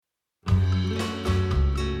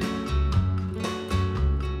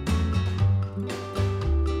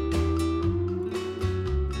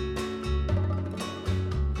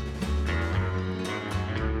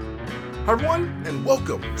Hi everyone, and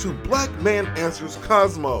welcome to Black Man Answers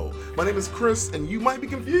Cosmo. My name is Chris, and you might be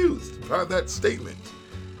confused by that statement.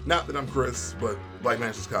 Not that I'm Chris, but Black Man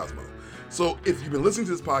Answers Cosmo. So if you've been listening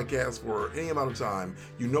to this podcast for any amount of time,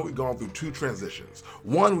 you know we've gone through two transitions.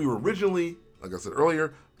 One, we were originally, like I said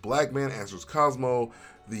earlier, Black Man Answers Cosmo,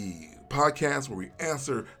 the podcast where we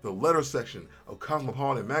answer the letter section of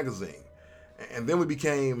Cosmopolitan magazine. And then we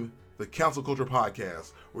became the Cancel Culture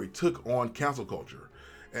Podcast, where we took on cancel culture.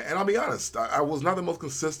 And I'll be honest, I was not the most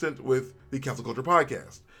consistent with the Cancel Culture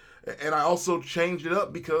Podcast. And I also changed it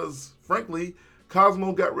up because, frankly,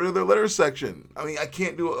 Cosmo got rid of their letter section. I mean, I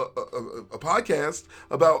can't do a podcast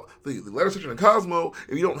about the letter section of Cosmo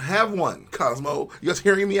if you don't have one, Cosmo. You guys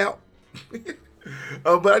hearing me out?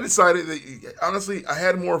 But I decided that, honestly, I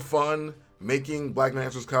had more fun making Black Man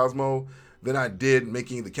Answers Cosmo than I did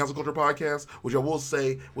making the Cancel Culture Podcast, which I will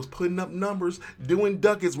say was putting up numbers, doing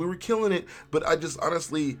ducats. We were killing it, but I just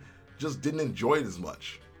honestly just didn't enjoy it as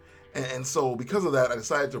much. And so because of that, I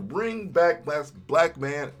decided to bring back Black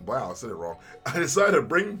Man. Wow, I said it wrong. I decided to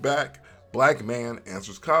bring back Black Man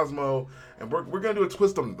Answers Cosmo, and we're going to do a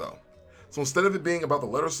twist on it, though. So instead of it being about the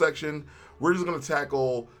letter section, we're just going to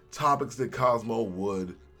tackle topics that Cosmo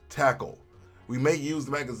would tackle. We may use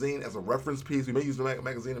the magazine as a reference piece. We may use the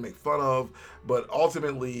magazine to make fun of, but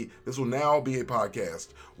ultimately, this will now be a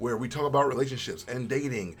podcast where we talk about relationships and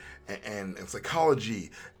dating and psychology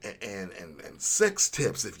and sex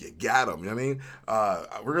tips if you got them. You know what I mean?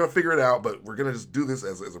 We're going to figure it out, but we're going to just do this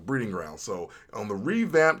as a breeding ground. So on the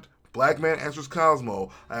revamped Black Man Answers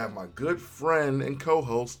Cosmo, I have my good friend and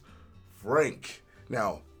co-host, Frank.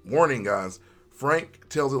 Now, warning, guys. Frank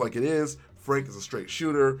tells it like it is. Frank is a straight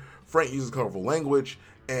shooter. Frank uses colorful language,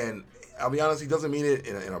 and I'll be honest, he doesn't mean it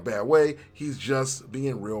in a bad way. He's just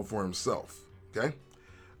being real for himself, okay?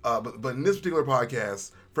 But in this particular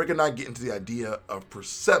podcast, Frank and I get into the idea of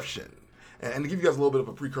perception. And to give you guys a little bit of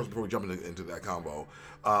a precursor before we jump into that combo,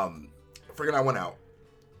 Frank and I went out,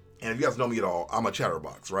 and if you guys know me at all, I'm a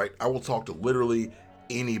chatterbox, right? I will talk to literally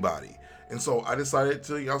anybody. And so I decided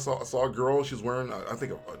to, I saw a girl, she was wearing, I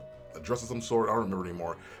think, a dress of some sort, I don't remember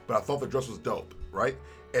anymore, but I thought the dress was dope, right?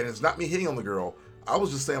 And it's not me hitting on the girl. I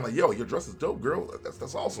was just saying like, yo, your dress is dope, girl.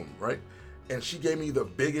 That's awesome, right? And she gave me the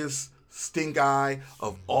biggest stink eye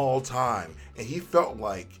of all time. And he felt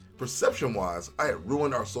like, perception-wise, I had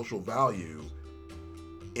ruined our social value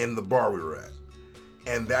in the bar we were at.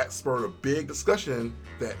 And that spurred a big discussion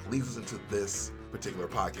that leads us into this particular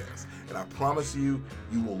podcast. And I promise you,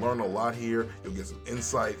 you will learn a lot here. You'll get some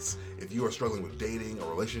insights. If you are struggling with dating or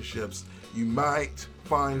relationships, you might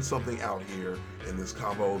find something out here in this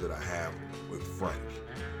combo that I have with Frank.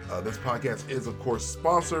 This podcast is, of course,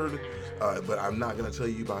 sponsored, but I'm not going to tell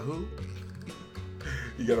you by who.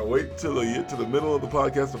 You got to wait till you get to the middle of the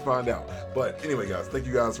podcast to find out. But anyway, guys, thank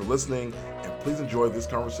you guys for listening, and please enjoy this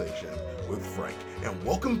conversation with Frank. And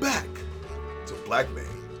welcome back to Black Man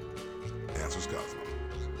Answers Cosmo.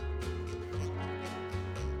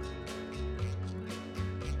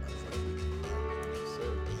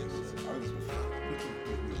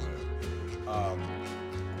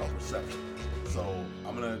 About perception. So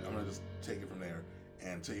I'm gonna just take it from there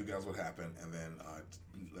and tell you guys what happened, and then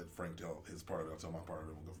let Frank tell his part of it. I'll tell my part of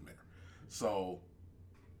it. We'll go from there. So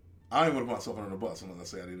I don't even want to put myself under the bus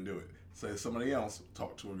unless I say I didn't do it. Say somebody else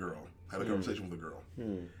talked to a girl, had a conversation with a girl,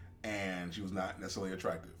 and she was not necessarily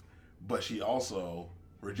attractive, but she also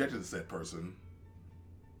rejected said person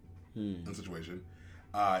in the situation,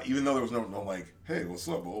 even though there was no like, hey, what's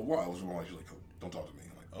up? Well, why? What's wrong? She's like, oh, don't talk to me.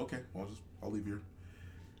 I'm like, okay, well, I'll leave here.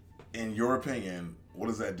 In your opinion, what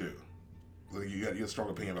does that do? Like you got a strong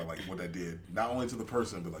opinion about like what that did, not only to the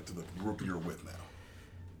person, but like to the group you're with now.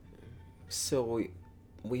 So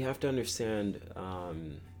we have to understand,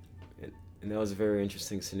 and that was a very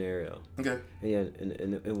interesting scenario. Okay. Yeah, and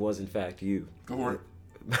it was in fact you. Go for it.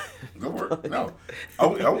 Go for it. No, I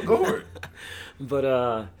would go for it. But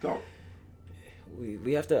Don't.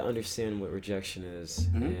 We have to understand what rejection is,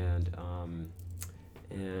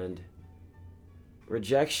 and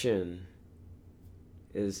rejection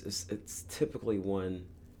is it's typically when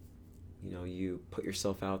you put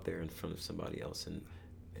yourself out there in front of somebody else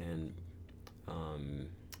and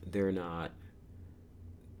they're not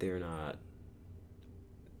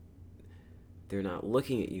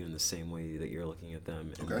looking at you in the same way that you're looking at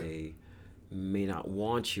them, and they may not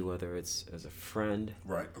want you, whether it's as a friend,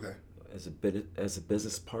 right? Okay. As a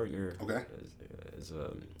business partner, okay, as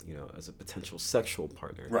a potential sexual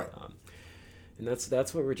partner, right? And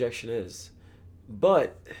that's what rejection is.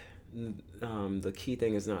 But the key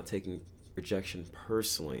thing is not taking rejection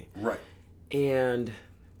personally, right? And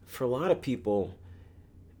for a lot of people,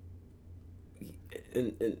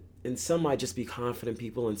 and and some might just be confident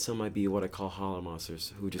people, and some might be what I call hollow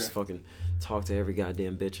monsters, who just fucking talk to every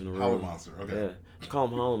goddamn bitch in the room. Hollow monster, okay. Yeah, I call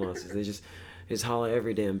them hollow monsters. They just holler at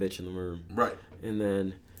every damn bitch in the room. Right. And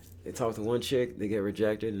then they talk to one chick, they get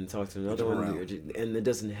rejected, and talk to another one, and it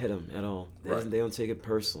doesn't hit them at all. They don't take it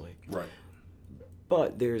personally. Right.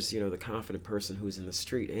 But there's, the confident person who's in the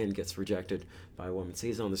street and gets rejected by a woman. So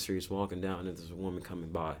he's on the street, he's walking down, and there's a woman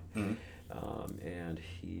coming by. Mm-hmm. And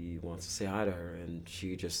he wants to say hi to her, and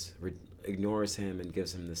she just ignores him and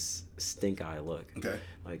gives him this stink eye look. Okay.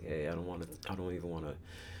 Like, hey, I don't even want to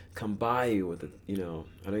come by you with it, I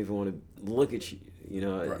don't even want to look at you,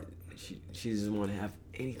 Right. She doesn't want to have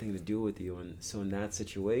anything to do with you. And so in that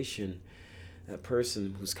situation, that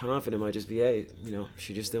person who's confident might just be, hey,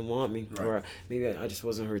 she just didn't want me, right. or maybe I just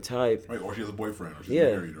wasn't her type. Right, or she has a boyfriend, or she's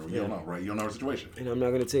Yeah. married, or you don't know, right? You don't know her situation. And I'm not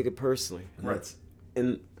going to take it personally. Right.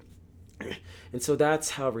 And so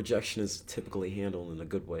that's how rejection is typically handled in a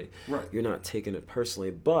good way. Right. You're not taking it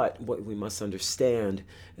personally, but what we must understand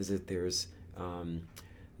is that there's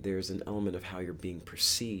an element of how you're being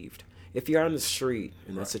perceived. If you're on the street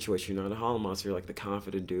in that situation, you're not a hollow monster, you're like the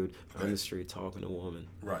confident dude on the street talking to a woman.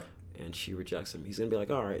 Right. And she rejects him. He's gonna be like,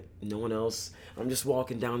 all right, no one else. I'm just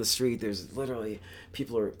walking down the street. There's literally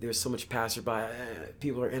there's so much passerby.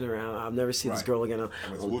 People are in and around. I'll never see this girl again.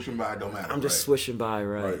 I'm swooshing by, don't matter. I'm just swishing by,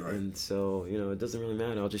 right? Right. And so, it doesn't really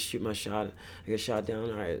matter. I'll just shoot my shot. I get shot down.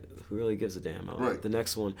 All right, who really gives a damn? Right. The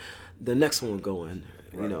next one will go in.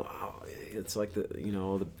 Right. It's like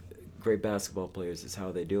all the great basketball players is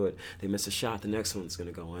how they do it. They miss a shot, the next one's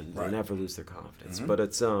gonna go in. They never lose their confidence.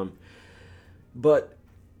 Mm-hmm. But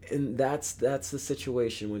and that's the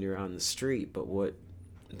situation when you're on the street. But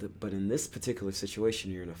but in this particular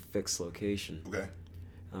situation, you're in a fixed location. Okay.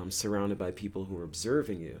 Surrounded by people who are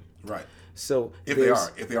observing you. Right. So if they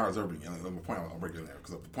are observing you, and the point I'll break it in there,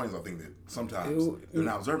 because the point is I think that sometimes they're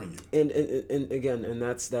not observing you. And again, and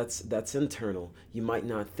that's internal. You might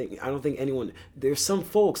not think. I don't think anyone. There's some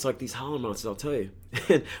folks like these hollow monsters. I'll tell you.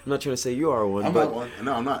 I'm not trying to say you are one. I'm not one.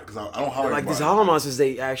 No, I'm not, because I don't holler. Like these hollow monsters,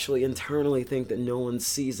 they actually internally think that no one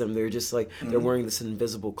sees them. They're just like they're wearing this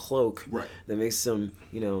invisible cloak that makes them,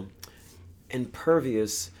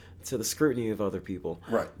 impervious to the scrutiny of other people.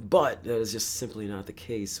 Right. But that is just simply not the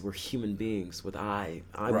case. We're human beings with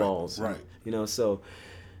eyeballs. Right. So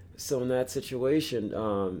in that situation,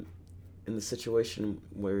 in the situation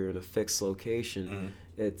where you're in a fixed location,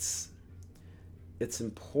 it's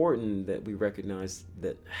important that we recognize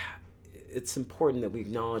that it's important that we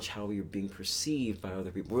acknowledge how we're being perceived by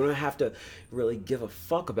other people. We don't have to really give a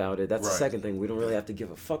fuck about it. That's the second thing. We don't really have to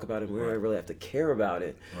give a fuck about it. We don't really have to care about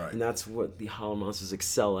it. Right. And that's what the hollow monsters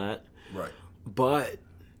excel at. Right. But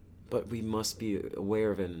we must be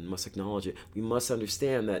aware of it and must acknowledge it. We must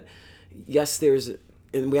understand that, yes,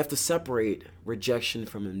 and we have to separate rejection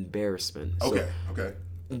from embarrassment. Okay.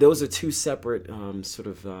 Those are two separate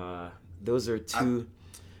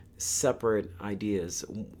separate ideas.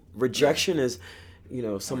 Rejection is,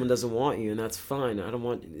 someone doesn't want you, and that's fine.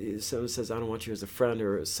 Someone says, I don't want you as a friend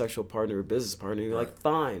or a sexual partner or a business partner. You're like,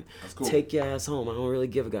 fine, that's cool. Take your ass home. I don't really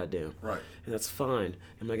give a goddamn. Right. And that's fine.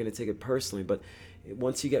 I'm not going to take it personally. But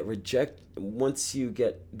once you get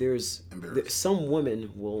there's some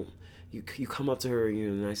women will, you come up to her,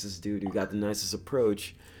 you're the nicest dude, you got the nicest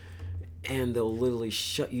approach, and they'll literally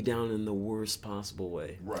shut you down in the worst possible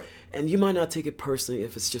way. Right. And you might not take it personally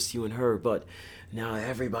if it's just you and her, but now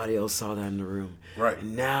everybody else saw that in the room. Right.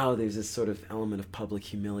 And now there's this sort of element of public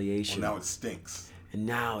humiliation. Well, now it stinks. And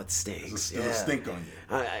now it stinks. There's a stink on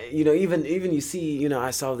you. Even you see,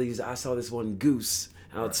 I saw this one goose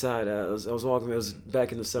outside. I was walking. It was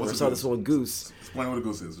back in the summer. I saw this one goose. Explain what a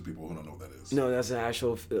goose is to people who don't know what that is. No, that's an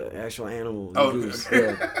actual animal. Oh, goose. Okay.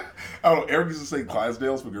 Yeah. I don't know. Eric used to say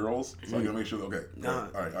Clydesdales for girls, so I gotta make sure. Okay. All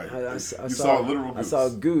right. I saw a literal goose. I saw a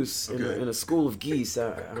goose Okay. in a school of geese.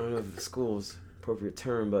 I don't know if the school is appropriate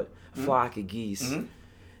term, but a flock of geese. Mm-hmm.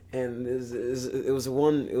 And it was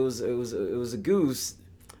a goose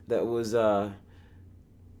that was.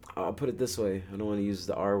 I'll put it this way. I don't want to use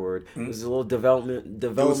the R word. It was a little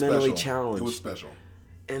developmentally challenged. It was special.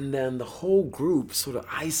 And then the whole group sort of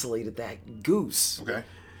isolated that goose. Okay.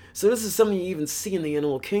 So this is something you even see in the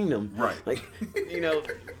animal kingdom. Right. Like,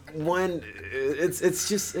 when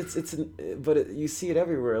you see it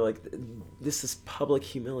everywhere. Like, this is public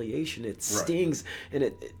humiliation. It stings, and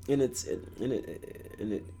it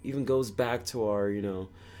even goes back to our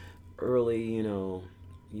early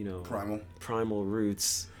primal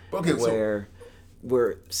roots. Okay,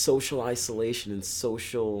 where social isolation and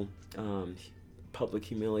social public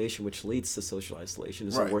humiliation, which leads to social isolation,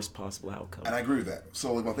 is Right. the worst possible outcome. And I agree with that.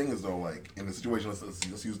 So like my thing is though, like in the situation,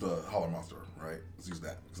 let's use the holler monster, right? Let's use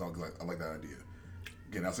that because I like that idea.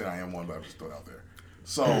 Again, not saying I am one, but I just throw it out there.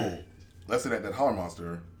 So let's say that holler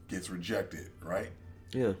monster gets rejected, right?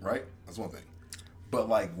 Yeah. Right. That's one thing. But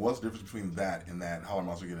like, what's the difference between that and that holler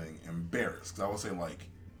monster getting embarrassed? Because I would say like,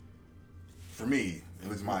 for me,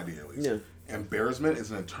 at least my idea, at least, Yeah. embarrassment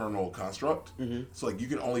is an internal construct. So like, you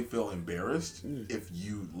can only feel embarrassed if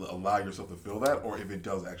you allow yourself to feel that, or if it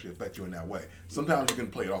does actually affect you in that way. Sometimes you can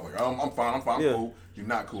play it off like, oh, I'm fine, I'm Yeah. cool. You're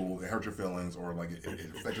not cool. It hurt your feelings, or like it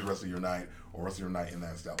affected the rest of your night, or rest of your night in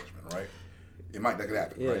that establishment, right? That could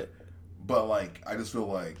happen, Yeah. right? But like, I just feel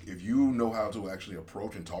like if you know how to actually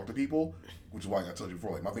approach and talk to people, which is why I told you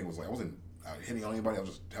before, like my thing was like I wasn't hitting on anybody, I was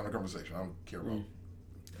just having a conversation. I don't care about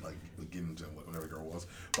like getting into whatever girl was.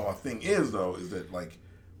 But my thing is though, is that like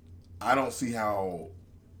I don't see how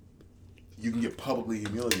you can get publicly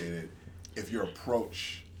humiliated if your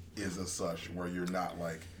approach is as such where you're not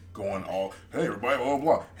like going all, hey everybody, blah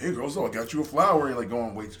blah blah. Hey girls, so I got you a flower, and like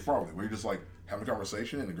going way too far with it. Where you're just like having a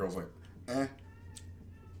conversation and the girl's like, eh.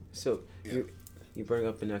 So Yeah. you bring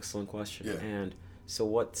up an excellent question. Yeah. And so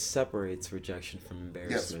what separates rejection from Yes,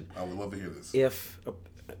 embarrassment? I would love to hear this.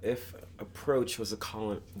 If approach was a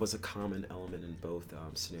common element in both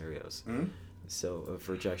scenarios, so of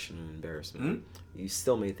rejection and embarrassment, you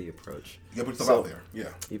still made the approach. You gotta put yourself out there.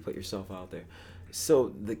 Yeah. You put yourself out there. So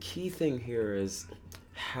the key thing here is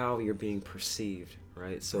how you're being perceived,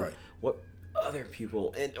 right? So Right. what other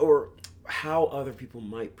people or how other people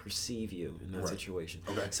might perceive you in that Right. situation.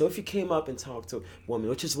 Okay. So if you came up and talked to a woman,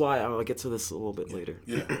 which is why I'll get to this a little bit later.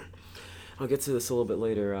 Yeah. I'll get to this a little bit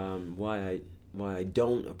later. Why I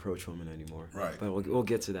don't approach women anymore. Right. But we'll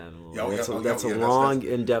get to that in a little Yeah, bit. yeah, That's yeah, a that's- long,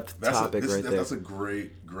 in-depth topic right there. That's a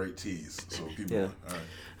great tease. So people, Yeah. all right.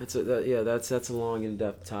 That's a long,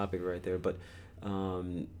 in-depth topic right there. But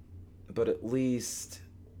at least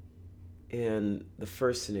in the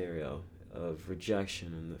first scenario of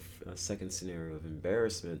rejection and the second scenario of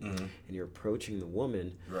embarrassment, and you're approaching the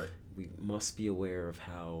woman, Right. we must be aware of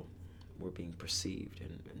how we're being perceived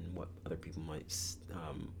and what other people might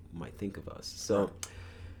think of us. So,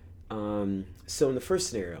 so in the first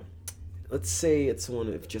scenario, let's say it's one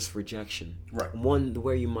of just rejection, Right. one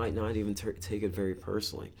where you might not even take it very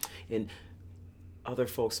personally, and other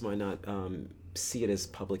folks might not see it as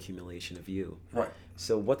public humiliation of you. Right.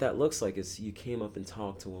 So what that looks like is you came up and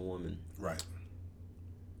talked to a woman, Right.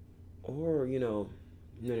 or no,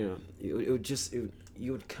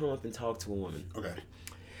 you would come up and talk to a woman, Okay.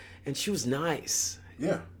 and she was nice,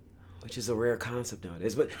 Yeah. which is a rare concept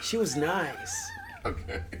nowadays, but she was nice.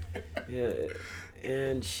 Okay. Yeah,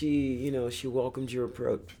 and she welcomed your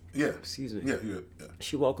approach. Yeah. Excuse me. Yeah.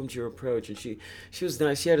 She welcomed your approach, and she was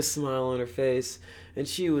nice. She had a smile on her face, and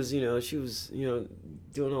she was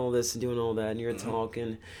doing all this and doing all that, and you're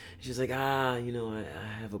talking. She's like, I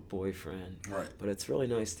have a boyfriend. Right. But it's really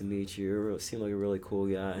nice to meet you. You seem like a really cool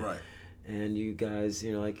guy. Right. And you guys,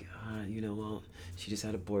 well, she just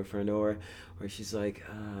had a boyfriend, or she's like,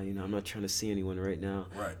 I'm not trying to see anyone right now.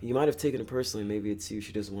 Right. You might have taken it personally. Maybe it's you.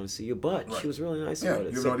 She doesn't want to see you, but Right. she was really nice Yeah, about it.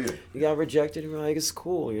 you have So no idea. you got rejected, and you're like, it's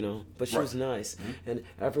cool, But she Right. was nice, and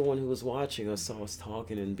everyone who was watching us saw us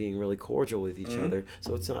talking and being really cordial with each other.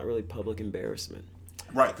 So it's not really public embarrassment.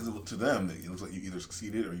 Right, because to them, it looks like you either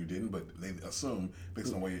succeeded or you didn't, but they assume, based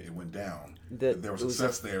on the way it went down, that there was it was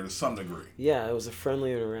success there to some degree. Yeah, it was a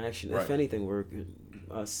friendly interaction. Right. If anything,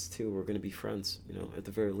 us two were going to be friends, at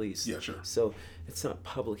the very least. Yeah, sure. So it's not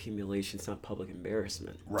public humiliation. It's not public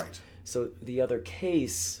embarrassment. Right. So the other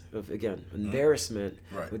case of, again, embarrassment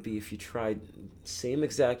Right. would be if you tried, same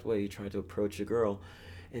exact way you tried to approach a girl,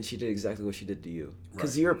 and she did exactly what she did to you.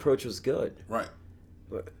 Because Right. your approach was good. Right.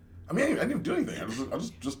 But, I mean, I didn't do anything. I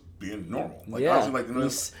was just being normal. Like, yeah, honestly,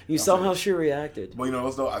 like, you saw how she reacted. Well,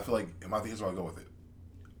 what's though? I feel like my thing is where I go with it.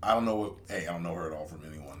 I don't know I don't know her at all from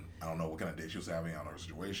anyone. I don't know what kind of date she was having. I don't know her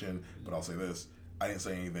situation. But I'll say this: I didn't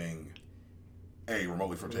say anything. A,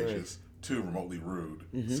 remotely flirtatious. Right. 2, remotely rude.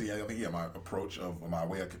 See, I think my approach of my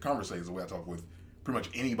way I could conversate is the way I talk with pretty much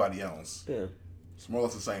anybody else. Yeah. It's more or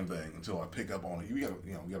less the same thing until I pick up on it. You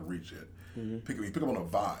gotta reach it. You pick up on a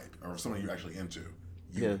vibe or something you're actually into.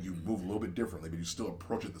 You move a little bit differently, but you still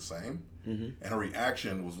approach it the same. And her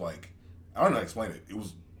reaction was like, I don't know how to explain it. It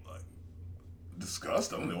was like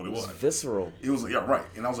disgust. I don't know what it was. Visceral. It was like, yeah, right.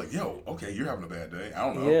 And I was like, yo, okay, you're having a bad day. I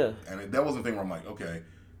don't know. Yeah. And that wasn't the thing where I'm like, okay,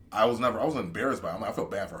 I wasn't embarrassed by it. I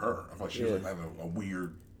felt bad for her. I felt like she was Yeah. like having a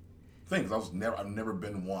weird thing. Cause I've never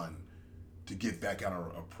been one to get that kind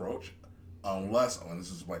of approach unless, and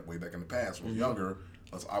this is like way back in the past when I was younger,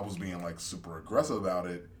 unless I was being like super aggressive about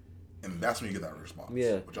it. And that's when you get that response,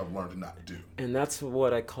 Yeah. which I've learned to not do. And that's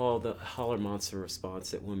what I call the holler monster response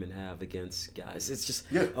that women have against guys. It's just,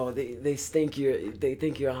 Yeah. they think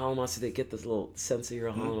you're a holler monster. They get this little sense of you're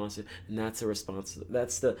a holler monster, and that's a response.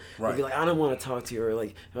 That's the Right. they'll be like, I don't want to talk to you,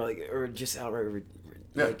 or just outright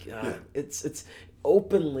it's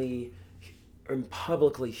openly and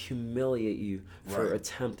publicly humiliate you for Right.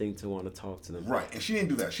 attempting to want to talk to them. Right, and she didn't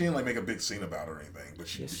do that. She didn't like make a big scene about it or anything.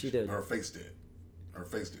 But Yes, she did. Her face did. Her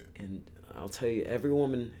face did. And I'll tell you, every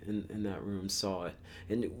woman in that room saw it.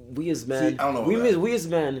 And we as men, See, I don't know about that. we as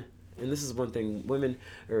men, and this is one thing, women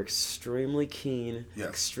are extremely keen, Yes.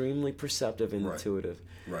 extremely perceptive and Right. intuitive.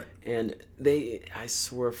 Right. And I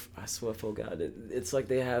swear, for God, it's like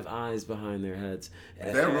they have eyes behind their heads.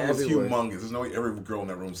 That room was everywhere. humongous. There's no way every girl in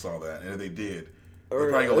that room saw that, and if they did, Or they'd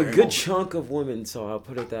probably go a like, good "Hey, chunk of women saw. I'll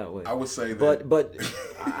put it that way. I would say that. But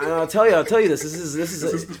I'll tell you this.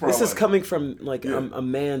 This probably is coming from like Yeah. a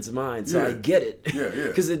man's mind, so I Yeah. get it. Yeah, yeah.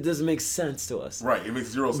 Because it doesn't make sense to us. Right, it makes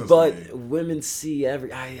zero sense. But to me. women see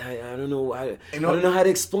every. I don't know. I You know- don't know how to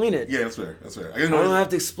explain it. Yeah, that's fair. That's fair. I don't have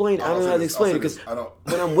to explain. I don't know how to explain it because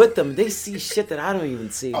when I'm with them, they see shit that I don't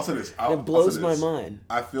even see. I'll say this. And it blows my this. mind.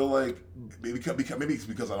 I feel like maybe it's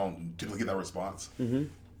because I don't typically get that response. Mm-hmm.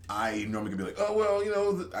 I normally can be like, oh well, you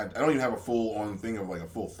know, I don't even have a full on thing of like a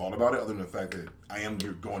full thought about it, other than the fact that I am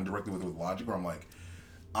going directly with logic. Where I'm like,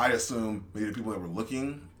 I assume maybe the people that were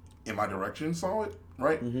looking in my direction saw it,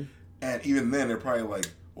 right? Mm-hmm. And even then, they're probably like,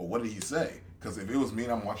 well, what did he say? Because if it was me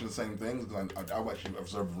and I'm watching the same things, because I actually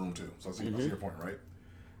observe the room too, so I see your point, right?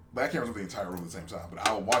 But I can't observe the entire room at the same time. But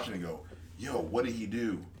I will watch it and go, yo, what did he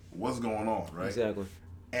do? What's going on, right? Exactly.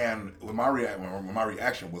 And when my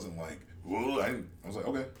reaction wasn't like, whoa, I was like,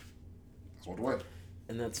 okay, let's walk away.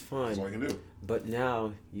 And that's fine. That's all you can do. But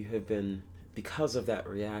now you have been, because of that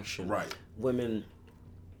reaction, Right. women.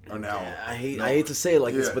 Or now, I hate to say it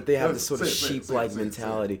like this, Yeah. but they have No, this sort of say it, say it, sheep-like say it, say it.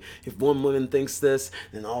 mentality. If one woman thinks this,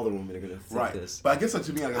 then all the women are gonna think right. this. But I guess that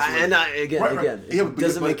to me, Again, Yeah, it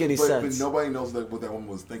doesn't make any sense. But nobody knows what that woman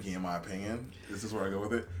was thinking. In my opinion, this is where I go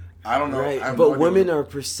with it. I don't know. Right, I have but no idea women what- are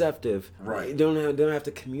perceptive. Right. They don't have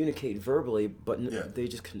to communicate verbally, but Yeah. they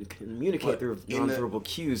just can communicate But through in the- nonverbal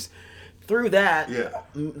cues. Through that, Yeah.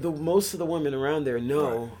 most of the women around there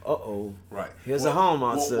know. Right. Right. Here's a holler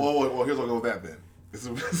monster. Well, here's what I'll go with that then. This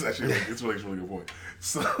is actually it's really a really good point.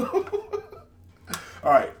 So,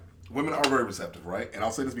 all right, women are very receptive, right? And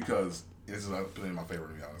I'll say this because this is in my favor,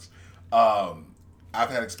 to be honest. I've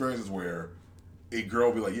had experiences where a girl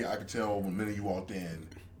will be like, "Yeah, I could tell the minute you walked in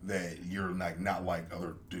that you're like not like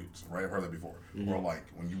other dudes," right? I've heard that before. Or like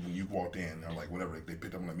when you walked in, or like whatever, they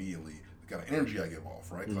picked up on immediately the kind of energy I give off,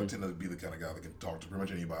 right? Because I tend to be the kind of guy that can talk to pretty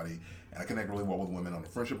much anybody, and I connect really well with women on a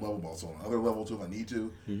friendship level, but also on another level too if I need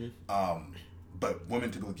to. But women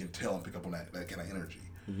typically can tell and pick up on that kind of energy.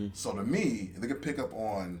 So to me, if they can pick up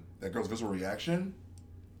on that girl's visceral reaction,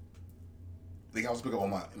 they can also pick up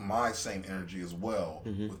on my same energy as well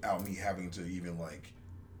without me having to even like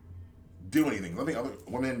do anything. I think other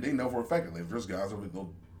women, they know for a fact that if there's guys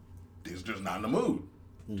they're just not in the mood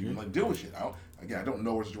to even like deal with shit. I don't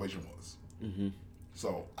know what the situation was.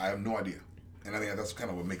 So I have no idea. And I think that's kind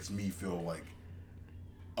of what makes me feel like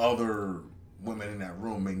other women in that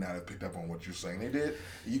room may not have picked up on what you're saying they did.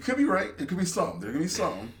 You could be right. It could be some. There could be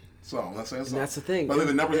some. I'm not saying some. And that's the thing. But I think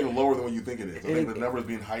the number's even lower than what you think it is. I think and- the number's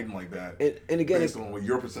being heightened like that and again, based on what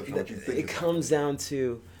your perception of what you think it is comes down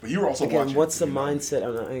to. But you were also Again, watching. what's the you know. mindset?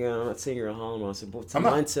 I'm not saying you're a holler monster, but what's the I'm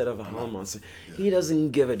not. mindset of a holler monster? He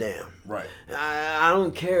doesn't give a damn. Right. I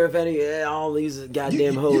don't care if all these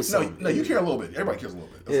goddamn hoes. No, you care a little bit. Everybody cares a little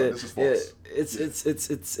bit. That's just false.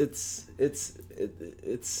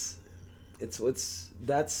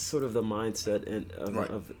 That's sort of the mindset of Right.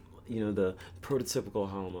 the prototypical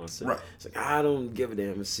holler monster. Right. It's like, I don't give a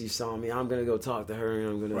damn if she saw me. I'm gonna go talk to her, and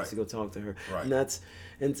I'm gonna Right. go talk to her. Right.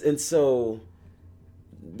 And so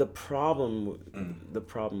the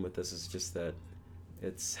problem with this is just that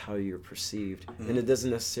it's how you're perceived, and it doesn't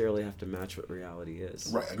necessarily have to match what reality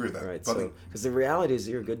is. Right, I agree with that. Right, But I so think- because the reality is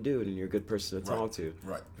you're a good dude and you're a good person to Right, talk to.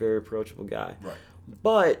 right. Very approachable guy. Right.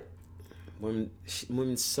 But when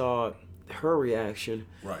women saw her reaction,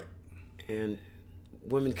 Right. and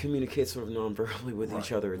women communicate sort of non-verbally with each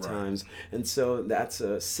Right, other at right. times, and so that's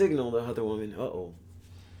a signal to other women.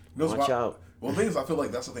 Watch out. Well, the thing is, I feel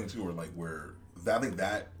like that's the thing too, I think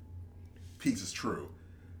that piece is true.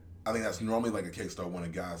 I think that's normally like a case though when a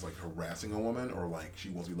guy's like harassing a woman or like she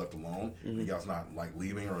wants to be left alone, and the guy's not like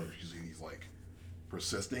leaving or he's like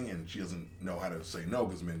persisting and she doesn't know how to say no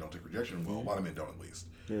because men don't take rejection well. A lot of men don't at least.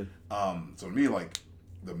 Yeah. So to me, like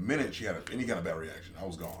the minute she had any kind of bad reaction, I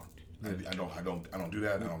was gone. I don't do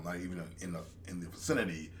that. I'm not even in the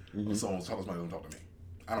vicinity of someone telling somebody don't talk to me.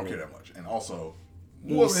 I don't care that much. And also,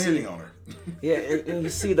 wasn't hitting on her. Yeah, and you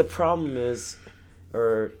see the problem is,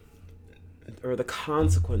 or the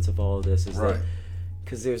consequence of all of this is that,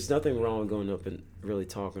 because there's nothing wrong with going up and really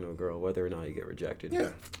talking to a girl, whether or not you get rejected. Yeah.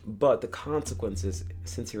 But the consequence is,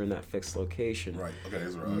 since you're in that fixed location, Right. Okay.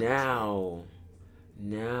 That's right. Now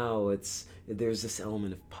there's this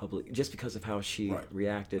element of public, just because of how she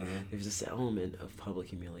reacted, there's this element of public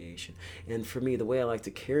humiliation. And for me, the way I like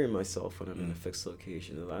to carry myself when I'm in a fixed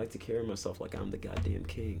location is I like to carry myself like I'm the goddamn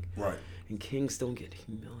king. Right. And kings don't get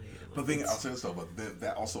humiliated. But I'll say this though, but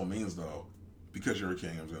that also means though, because you're a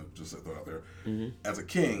king, I'm gonna just throw it out there. As a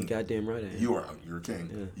king, goddamn right I am. you're a king.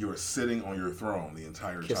 Yeah. You are sitting on your throne the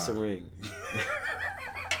entire Kiss time. the ring.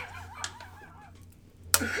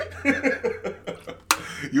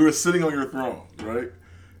 You are sitting on your throne, right?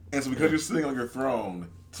 And so because you're sitting on your throne,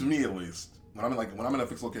 to me at least, when I'm in a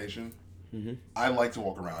fixed location, I like to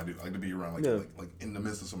walk around. I do. I like to be around, like in the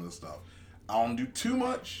midst of some of this stuff. I don't do too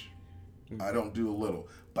much. I don't do a little,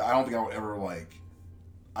 but I don't think I would ever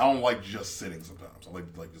I don't like just sitting sometimes. I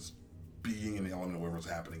like just being in the element of whatever's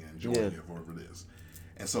happening and enjoying it for whatever it is.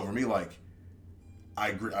 And so for me, I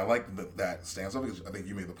agree. I like that stance. I think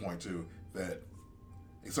you made the point too that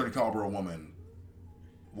a certain caliber of woman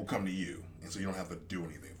will come to you, and so you don't have to do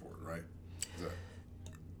anything for it, right?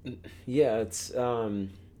 Yeah, it's or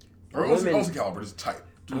also caliber, just type.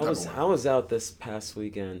 I was out this past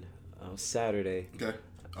weekend, Saturday. Okay.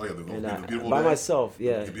 Oh yeah, the beautiful by day. myself.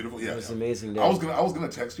 Yeah, beautiful. Yeah, it was an amazing day. I was gonna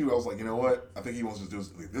text you. I was like, you know what? I think he wants to do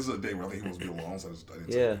this is a day where I think he wants to be alone. So I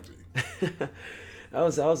didn't text you. I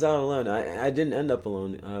was out alone. I didn't end up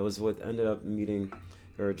alone. I ended up meeting,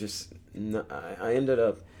 or just I ended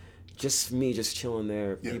up just chilling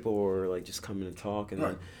there. Yeah. People were just coming and talk, and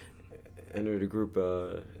then entered a group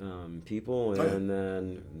of people, and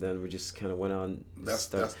then we just kind of went on.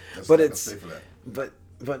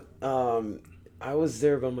 But I was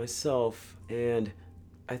there by myself, and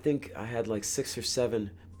I think I had 6 or 7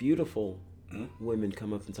 beautiful women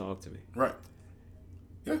come up and talk to me. Right.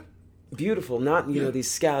 Yeah. Beautiful, not these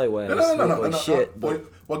scallywags. No, shit. Well,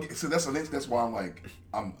 so that's why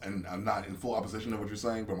I'm not in full opposition to what you're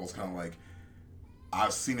saying, but I'm also kind of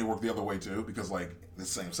I've seen it work the other way too, because this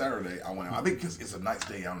same Saturday I went out. I think because it's a nice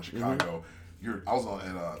day out in Chicago. I was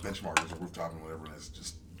at Benchmark, there's a rooftop and whatever, and it's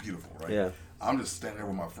just beautiful, right? Yeah. I'm just standing there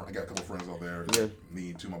with my friend. I got a couple friends out there.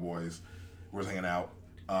 Me, 2 of my boys. We're just hanging out.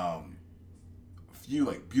 A few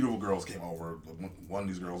beautiful girls came over. One of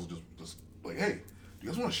these girls was just like, "Hey, do you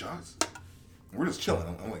guys want shots?" And we're just chilling.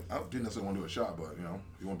 I'm like, I didn't necessarily want to do a shot, but if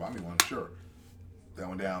you want to buy me one, sure. That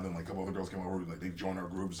went down. Then a couple other girls came over. They joined our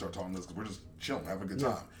group and started talking to us because we're just chilling, having a good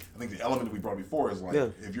time. I think the element that we brought before is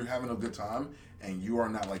if you're having a good time and you are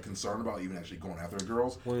not concerned about even actually going after the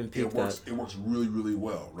girls, it works really, really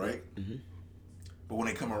well, right? Mm-hmm. But when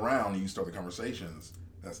they come around and you start the conversations,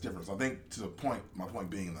 that's different. So I think my point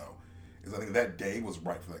being though, is I think that day was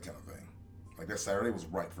right for that kind of thing. That Saturday was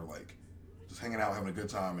right for just hanging out, having a good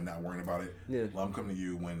time, and not worrying about it. Yeah. Let them come to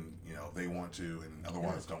you when they want to, and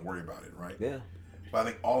otherwise don't worry about it, right? Yeah. But I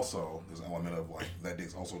think also there's an element of that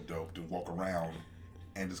day's also dope to walk around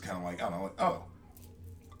and just kind of I don't know,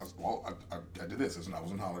 I did this. I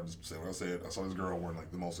was in Holland, just say what I said. I saw this girl wearing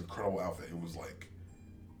the most incredible outfit. It was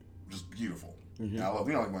just beautiful. Mm-hmm. And I love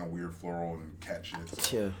my weird floral and cat shit.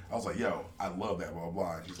 So I was like, yo, I love that, blah blah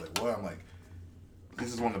blah. And she's like, what? I'm like,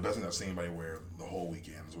 this is one of the best things I've seen anybody wear the whole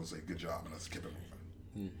weekend. I just want to say good job, and let's keep it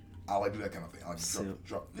moving. I like to do that kind of thing. I like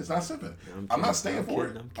drop. It's not simping. I'm not staying for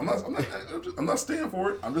it. I'm not staying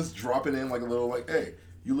for it. I'm just dropping in a little hey,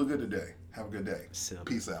 you look good today. Have a good day. Simp.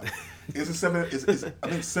 Peace out. It's a simping. I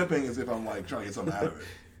think simping is if I'm trying to get something out of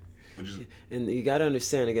it. And you got to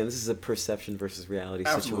understand again, this is a perception versus reality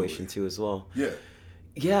situation too as well. Yeah.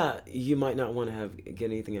 Yeah, you might not want to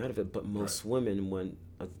get anything out of it, but most women, when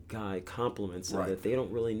a guy compliments them that they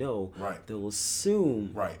don't really know, they'll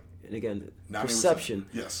assume. Right. And again, perception.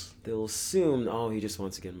 Yes. They'll assume, he just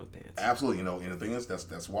wants to get in my pants. Absolutely. And the thing is,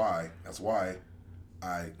 that's why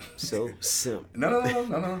I. So simp.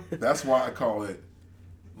 No. That's why I call it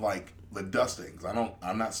the dusting.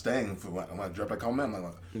 I'm not staying for I'm not dropping. I call men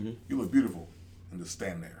you look beautiful, and just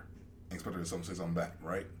stand there and expect her to say something back,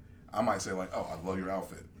 right? I might say oh, I love your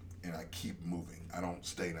outfit, and I keep moving. I don't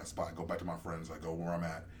stay in that spot. I go back to my friends. I go where I'm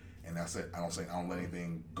at, and that's it. I don't let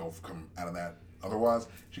anything come out of that. Otherwise,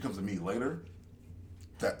 she comes to me later.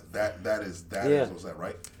 That is what's that,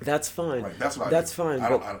 right? That's fine. Right. That's what That's fine.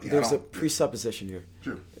 But there's a presupposition here.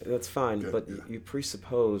 True. That's fine, but you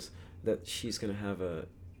presuppose that she's going to have a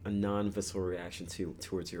non-visceral reaction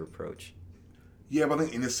towards your approach. Yeah, but I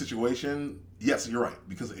think in this situation, yes, you're right,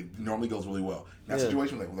 because it normally goes really well. In that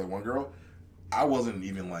situation, like with that one girl, I wasn't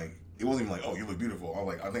even like, it wasn't even like, oh, you look beautiful. I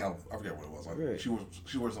was like, I forget what it was. Like, Right. she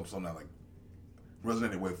was something that like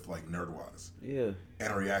resonated with like nerd wise. Yeah.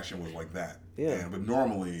 And her reaction was like that. Yeah. But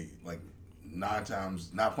normally, like 9.5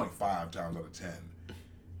 times out of 10,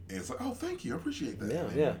 it's like, oh, thank you, I appreciate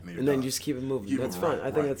that. Yeah. And then you just keep it moving. That's fine.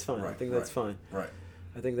 I think that's fine. I think that's fine. Right.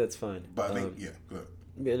 I think that's fine. But I think, go ahead.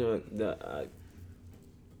 You know,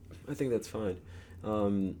 I think that's fine.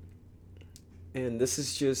 And this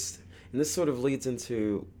is just, and this sort of leads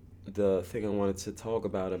into the thing I wanted to talk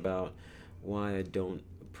about why I don't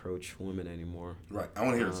approach women anymore. Right. I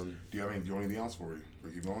want to hear this. Do you have anything else for you?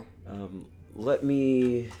 We keep going? Let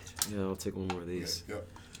me, I'll take one more of these. Yeah.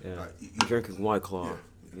 I'm drinking White Claw. Yeah.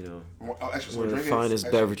 You know, Actually, one of the finest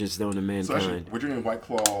beverages known to mankind. So actually, we're drinking White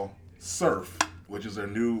Claw Surf, which is the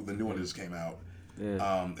new one that just came out.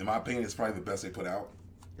 Yeah. In my opinion, it's probably the best they put out.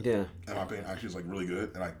 Yeah. In my opinion, actually, it's like really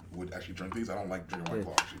good, and I would actually drink these. I don't like drinking White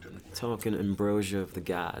Claw actually typically. Talking ambrosia of the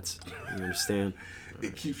gods. You understand?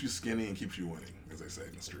 It keeps you skinny and keeps you winning, as they say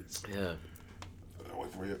in the streets. Yeah. I'll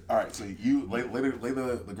wait for you. All right, so you lay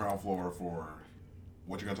the ground floor for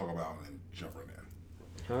what you're gonna talk about, and then jump right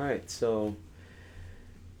in. All right, so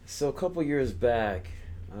a couple years back,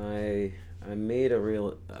 I made a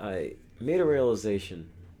realization.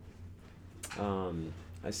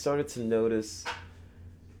 I started to notice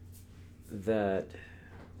that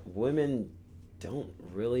women don't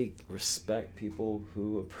really respect people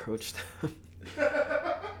who approach them.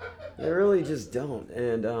 They really just don't,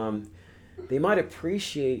 and they might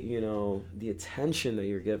appreciate, the attention that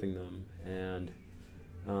you're giving them, and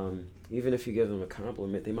even if you give them a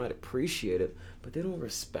compliment, they might appreciate it, but they don't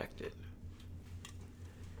respect it.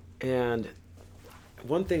 And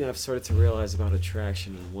one thing I've started to realize about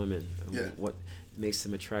attraction in women, what makes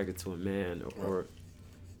them attracted to a man, or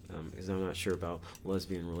because I'm not sure about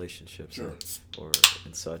lesbian relationships or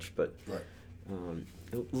and such, but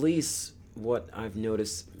at least what I've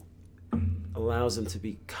noticed allows them to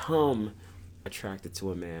become attracted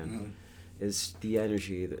to a man is the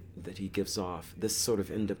energy that he gives off, this sort of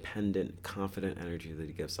independent, confident energy that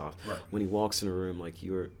he gives off. Right. When he walks in a room, like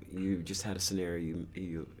you just had a scenario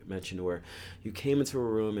you mentioned where you came into a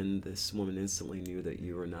room and this woman instantly knew that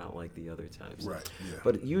you were not like the other types. Right. Yeah.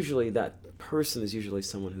 But usually that person is usually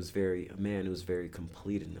someone a man who's very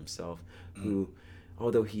complete in himself, who,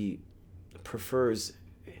 although he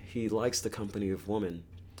likes the company of women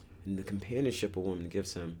and the companionship a woman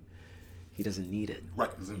gives him, he doesn't need it. Right.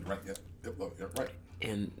 Right.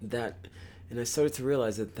 And I started to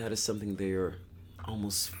realize that is something they are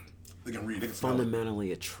almost they can fundamentally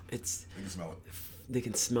they can smell it. They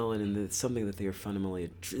can smell it, and it's something that they are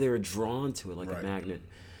fundamentally drawn to it like a magnet.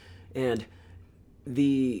 And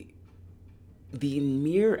the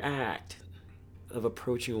mere act of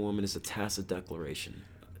approaching a woman is a tacit declaration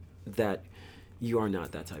that you are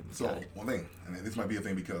not that type of guy. So one thing, and this might be a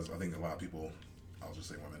thing because I think a lot of people, I'll just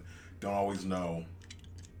say women, don't always know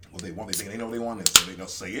what they want. They think they know what they want, so they'll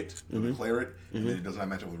say it, they'll declare it, and then it does not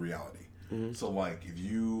match up with reality. So like if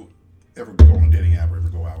you ever go on a dating app or ever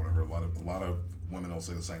go out, whatever, a lot of women will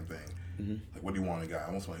say the same thing. Like, what do you want in a guy? I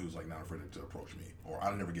want somebody who's like not afraid to approach me, or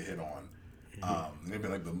I never get hit on. Maybe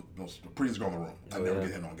like the prettiest girl in the room. I never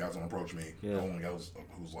get hit on. Guys don't approach me. The only guy who's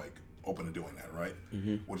like open to doing that, right?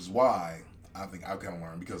 Which is why I think I've kind of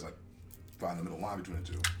learned, because I find the middle line between the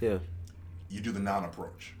two. Yeah. You do the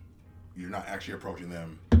non-approach. You're not actually approaching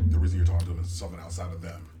them. The reason you're talking to them is something outside of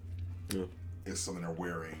them. Yeah. It's something they're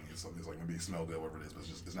wearing. It's something that's like maybe it smell good, whatever it is, but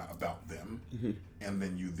it's not about them. And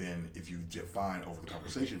then if you get fine over the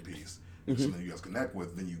conversation piece, something you guys connect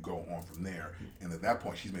with, then you go on from there. And at that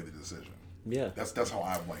point, she's made the decision. Yeah. That's how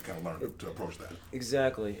I've like kind of learned to approach that.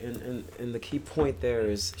 Exactly. And the key point there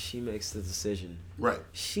is she makes the decision. Right.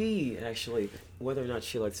 She actually, whether or not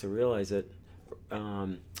she likes to realize it,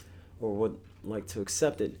 or would like to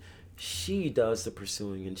accept it, she does the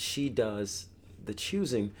pursuing and she does the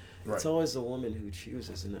choosing. Right. It's always the woman who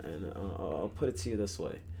chooses, and I'll put it to you this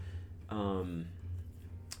way.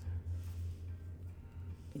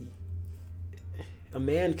 A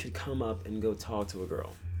man could come up and go talk to a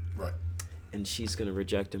girl. Right. And she's going to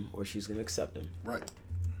reject him, or she's going to accept him. Right.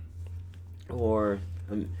 Or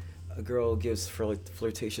a girl gives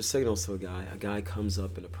flirtatious signals to a guy. A guy comes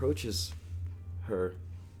up and approaches her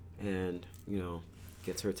and,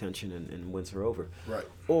 gets her attention and wins her over. Right.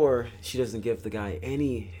 Or she doesn't give the guy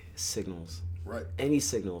any signals. Right. Any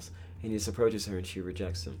signals. And he just approaches her and she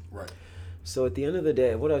rejects him. Right. So at the end of the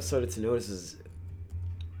day, what I've started to notice is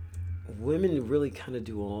women really kind of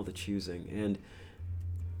do all the choosing. And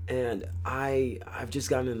And I've just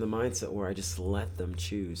gotten in the mindset where I just let them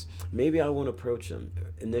choose. Maybe I won't approach them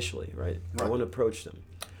initially, right? I won't approach them,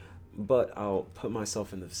 but I'll put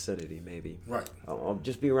myself in the vicinity. Maybe Right. I'll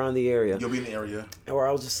just be around the area, You'll be in the area. or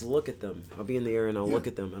I'll just look at them. I'll be in the area and I'll look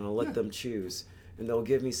at them and I'll let them choose, and they'll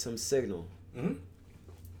give me some signal.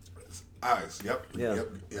 Eyes. Yep. Yeah.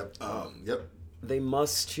 Yep. Yep. They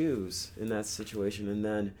must choose in that situation, and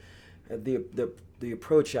then the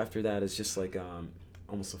approach after that is just like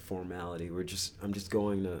almost a formality. I'm just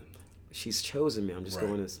going to. She's chosen me. I'm just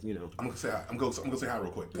going to, I'm gonna say hi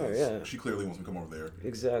real quick. 'Cause yeah. She clearly wants me to come over there.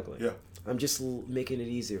 Exactly. Yeah. I'm just making it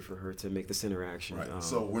easier for her to make this interaction. Right.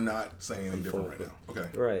 So we're not saying anything different right now. Okay.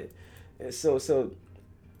 Right. And so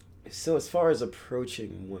as far as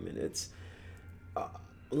approaching women, it's.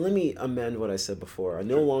 Let me amend what I said before. I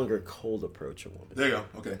no longer cold approach a woman. There you go.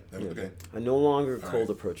 Okay. Okay. I no longer cold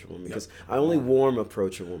approach a woman because I only warm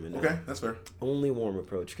approach a woman now. Okay, that's fair. Only warm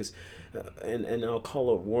approach because, and I'll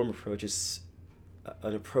call a warm approach is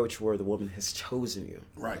an approach where the woman has chosen you.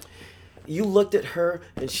 Right. You looked at her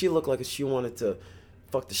and she looked like she wanted to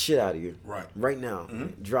fuck the shit out of you. Right. Right now.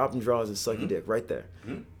 Dropping draws and sucking dick right there.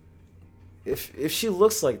 If she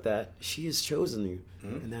looks like that, she has chosen you,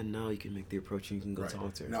 and then now you can make the approach and you can go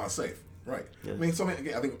talk to her. Now it's safe, right? Yeah. I mean,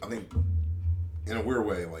 again, I think, in a weird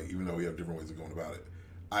way, like even though we have different ways of going about it,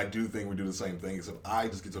 I do think we do the same thing. Except I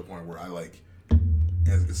just get to a point where I like,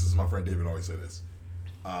 and this is my friend David always say this,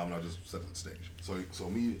 and I just set it on stage. So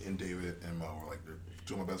me and David and Mo are like they're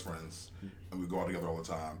two of my best friends, and we go out together all the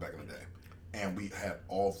time back in the day, and we had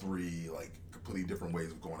all three like completely different ways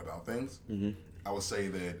of going about things. I would say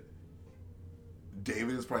that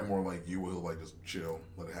David is probably more like you. He'll like just chill,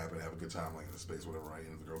 let it happen, have a good time, like in the space, whatever, right?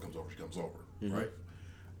 And if the girl comes over, she comes over, right?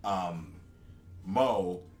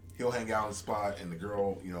 Mo, he'll hang out in a spot, and the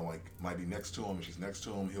girl, like might be next to him, and she's next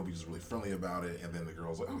to him. He'll be just really friendly about it, and then the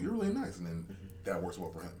girl's like, "Oh, you're really nice," and then that works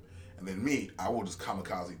well for him. And then me, I will just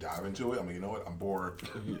kamikaze dive into it. I mean, you know what? I'm bored.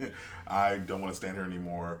 I don't want to stand here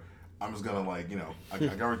anymore. I'm just gonna I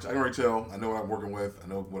can already tell. I know what I'm working with. I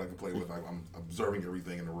know what I can play with. I'm observing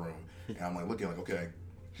everything in the room, and I'm like looking like, okay,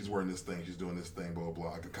 she's wearing this thing, she's doing this thing, blah blah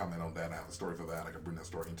blah. I can comment on that. I have a story for that. I can bring that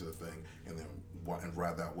story into the thing, and then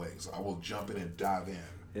ride that way. So I will jump in and dive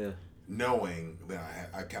in, knowing that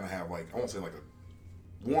I kind of have I won't say like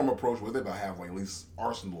a warm approach with it, but I have at least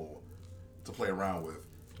arsenal to play around with.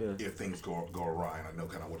 If things go awry, and I know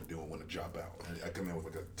kind of what to do and when to jump out. And I come in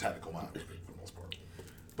with a tactical mind with it for the most part.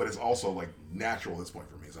 But it's also natural at this point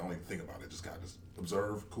for me, so I don't even think about it. Just kind of just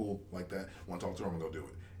observe, cool, like that. Want to talk to her, I'm gonna go do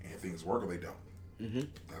it. And if things work or they don't,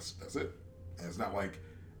 that's it. And it's not like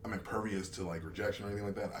I'm impervious to rejection or anything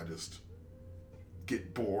like that. I just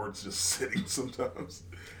get bored just sitting sometimes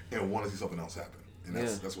and want to see something else happen. And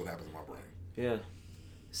that's what happens in my brain. Yeah.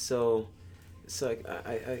 So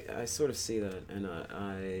I sort of see that, and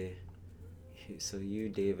so you,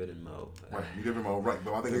 David, and Mo. Right, you, David, and Mo, right.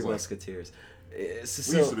 But I think three it's musketeers.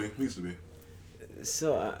 We used to be.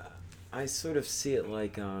 So I sort of see it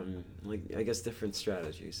like I guess different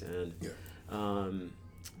strategies, and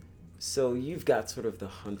so you've got sort of the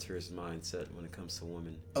hunter's mindset when it comes to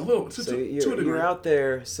women. A little, to a degree. You're out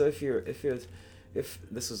there. So if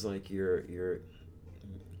this is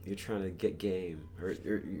you're trying to get game, or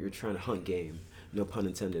you're trying to hunt game. No pun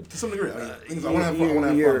intended. To some degree. I want to have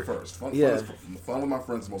fun first. Fun with my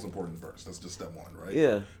friends is most important first. That's just step one, right?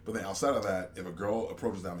 Yeah. But then outside of that, if a girl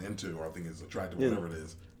approaches that I'm into or I think is attractive, whatever it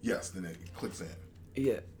is, yes, then it clicks in.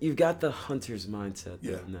 Yeah. You've got the hunter's mindset.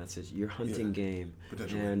 Yeah. And that's it. You're hunting game.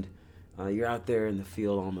 Potentially. And you're out there in the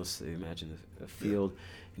field, almost imagine a field.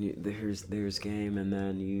 And there's game, and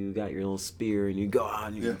then you got your little spear, and you go out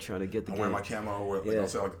and you try to get the game. I'm wearing my camo, or I'll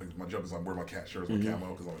say my joke is I'm wearing my cat shirts with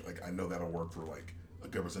camo because I know that'll work for a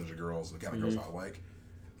good percentage of girls, the kind of girls I like.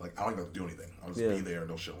 I don't even have to do anything. I'll just be there and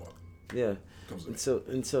they'll show up. Yeah.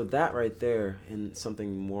 And so that right there, and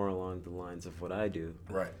something more along the lines of what I do,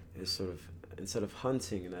 right, is sort of instead of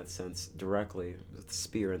hunting in that sense directly with the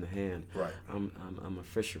spear in the hand, right, I'm a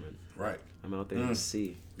fisherman. Right. I'm out there in the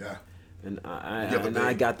sea. Yeah. And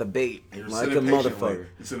I got the bait like a motherfucker.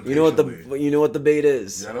 You know what the bait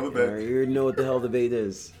is. Yeah, I know the bait. You know what the hell the bait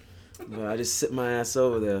is. But I just sit my ass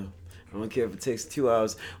over there. I don't care if it takes 2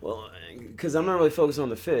 hours. Well, because I'm not really focused on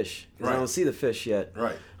the fish. Because I don't see the fish yet.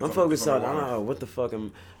 Right. I'm focused on what the fuck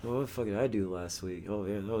did I do last week? Oh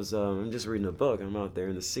yeah, I'm just reading a book. I'm out there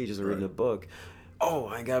in the sea just reading a book. Oh,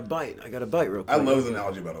 I got a bite real quick. I love this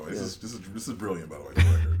analogy, by the way. This is brilliant, by the way.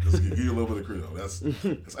 Just to give you a little bit of credit.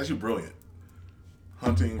 That's actually brilliant.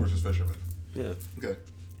 Hunting versus fisherman. Yeah. Okay.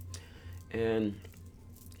 And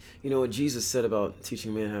you know what Jesus said about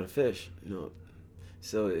teaching a man how to fish?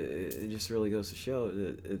 So it just really goes to show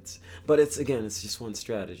that it's just one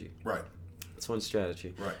strategy. Right. It's one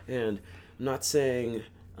strategy. Right. And I'm not saying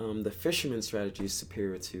the fisherman strategy is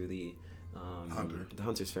superior to the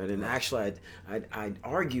hunter strategy. And actually, I'd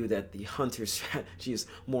argue that the hunter strategy is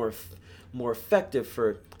more effective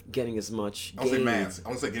for getting as much I would say game. mass. I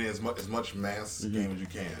would say getting as much mass game as you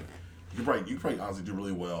can. You probably honestly do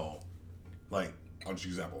really well. Like, I'll just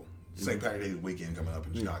use an example. St. Patrick's Day weekend coming up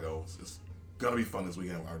in Chicago. It's gonna be fun this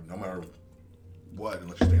weekend, no matter what,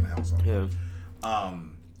 unless you stay in the house. Yeah.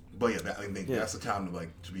 But yeah, I think that's the time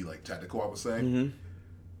to be tactical. I would say,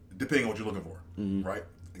 depending on what you're looking for, right?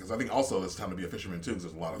 Because I think also it's time to be a fisherman too, because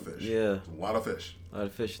there's a lot of fish. Yeah. There's a lot of fish. A lot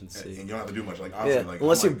of efficiency. And you don't have to do much. Like honestly,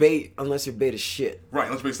 unless your bait is shit. Right.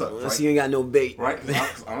 Unless your bait sucks. Unless right? you ain't got no bait. Right.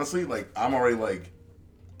 Cause honestly, I'm already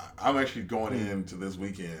I'm actually going into this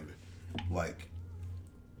weekend,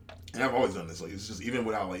 and I've always done this. It's just even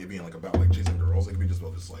without it being about chasing girls. It can be just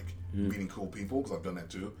about just meeting cool people, because I've done that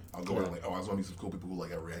too. I'll go out I just want to meet some cool people who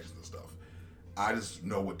have reactions and stuff. I just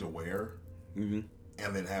know what to wear, and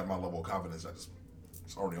then have my level of confidence. It's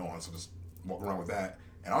already on, so just walk around with that,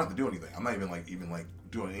 and I don't have to do anything. I'm not even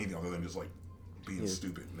doing anything other than just being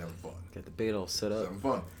stupid and having fun. Got the bait all set up. Having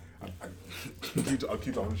fun. I'll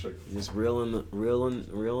keep on shaking. Just reeling.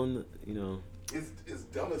 You know. It's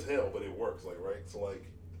dumb as hell, but it works. Right. So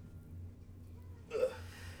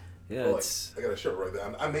yeah, I got a shirt right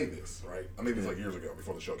there. I made this, right? I made this years ago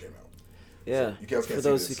before the show came out. Yeah. So you guys can't for see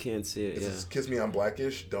those this. who can't see it, It says, "Kiss me, I'm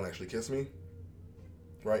Blackish. Don't actually kiss me."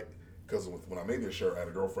 Right? Because when I made this shirt, I had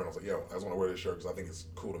a girlfriend. I was like, "Yo, I just want to wear this shirt because I think it's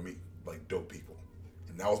cool to meet dope people."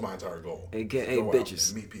 And that was my entire goal. Hey, go bitches.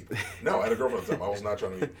 out and meet people. No, I had a girlfriend at the time. I was not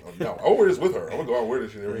trying to meet. No, I would wear this with her. I'm gonna go out and wear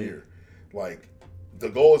this shit every year. The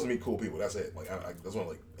goal is to meet cool people. That's it. That's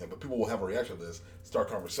what but people will have a reaction to this. Start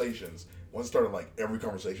conversations. Once it started, every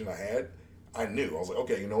conversation I had, I knew. I was like,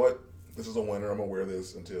 okay, you know what? This is a winner. I'm gonna wear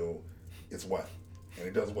this until it's wet, and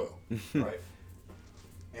it does well, right?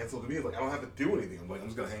 And so to me, it's I don't have to do anything. I'm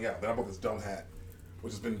just gonna hang out. Then I bought this dumb hat,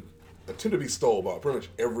 which has been attempted to be stole by pretty much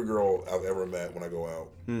every girl I've ever met when I go out.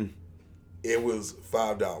 It was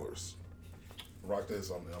 $5. Rock this.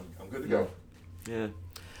 I'm good to go. Yeah.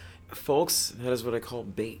 Folks, that is what I call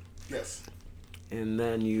bait. Yes. And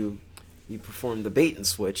then you perform the bait and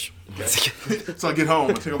switch. Okay. So I get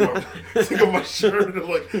home, I take off my shirt, and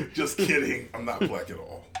I'm just kidding. I'm not black at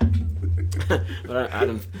all. but I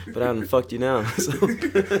done fucked you now. So.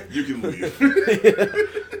 You can leave.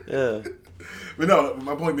 Yeah. But no,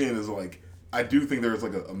 my point being is I do think there's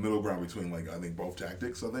a middle ground between I think both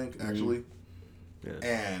tactics. I think actually,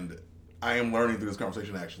 and I am learning through this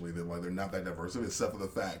conversation actually that they're not that diverse, except for the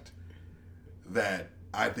fact that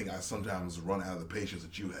I think I sometimes run out of the patience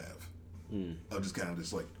that you have of just kind of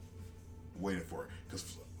just waiting for it,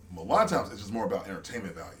 because a lot of times it's just more about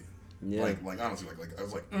entertainment value. Yeah. Honestly, I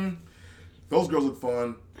was those girls look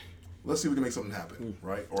fun. Let's see if we can make something happen,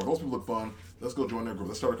 right? Or those people look fun. Let's go join their group.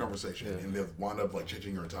 Let's start a conversation, and they'll wind up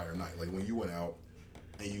changing your entire night. When you went out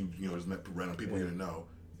and you just met random people you didn't know,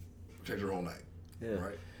 change your whole night. Yeah.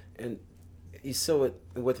 Right. And so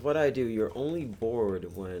with what I do, you're only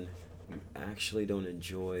bored when you actually don't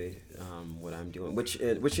enjoy what I'm doing, which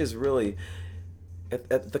is really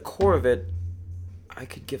at the core of it. I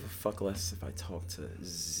could give a fuck less if I talk to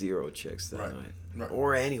 0 chicks that night,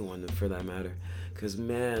 or anyone for that matter. Because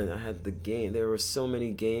man, I had the game. There were so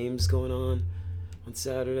many games going on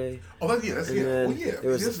Saturday. Oh, that's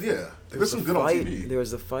There's some good fight, on TV. There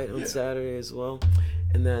was a fight on Saturday as well,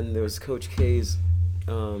 and then there was Coach K's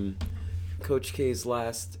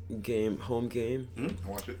last game, home game. I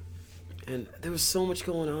watch it. And there was so much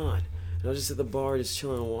going on. And I was just at the bar just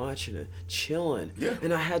chilling and watching it. Chilling. Yeah.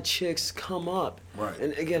 And I had chicks come up. Right.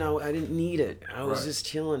 And again, I didn't need it. I was just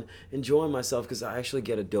chilling, enjoying myself, because I actually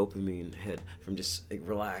get a dopamine hit from just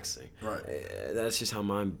relaxing. Right. That's just how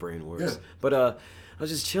my brain works. Yeah. But I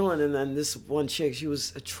was just chilling, and then this one chick, she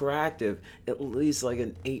was attractive, at least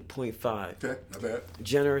an 8.5. Okay, not bad.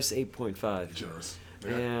 Generous 8.5. Generous.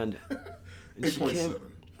 Yeah. And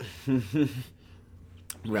 8.7.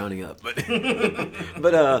 Rounding up,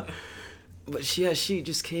 but but she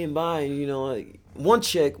just came by, and one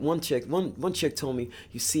chick told me,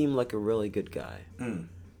 "You seem like a really good guy," and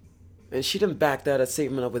she didn't back that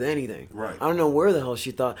statement up with anything. Right. I don't know where the hell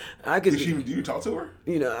she thought I could. Do you talk to her?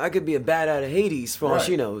 I could be a bat out of Hades for all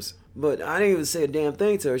she knows, but I didn't even say a damn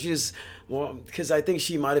thing to her. She just because I think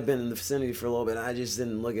she might have been in the vicinity for a little bit. I just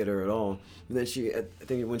didn't look at her at all. And then I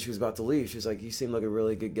think when she was about to leave, she was like, "You seem like a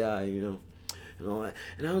really good guy," and all that.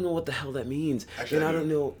 And I don't know what the hell that means. Actually, and I don't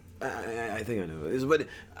know. I think I know. But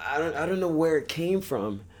I don't know where it came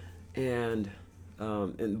from,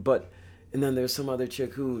 but And then there's some other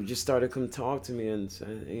chick who just started to come talk to me and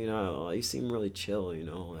said, you know, you seem really chill, you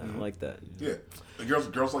know. I like that. Yeah. And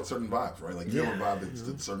girls like certain vibes, right? Like you have a vibe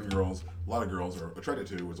that certain girls, a lot of girls are attracted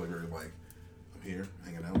to. It's like very like, I'm here,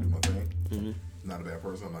 hanging out, doing my thing. Not a bad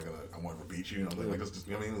person. I'm not gonna. I won't ever beat you. You know, like that's just,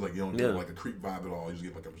 you know what I mean. It's like you don't get like a creep vibe at all. You just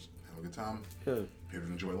get like I'm just having a good time. Yeah. Here to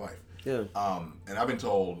enjoy life. Yeah. And I've been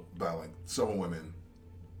told by like several women,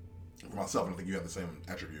 for myself, and I think you have the same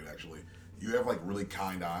attribute actually. You have like really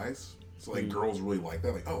kind eyes. So like girls really like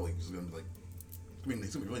that. Like, oh, like he's gonna be like, I mean,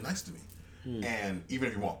 he's gonna be really nice to me. And even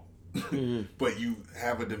if you won't, but you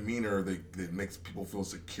have a demeanor that makes people feel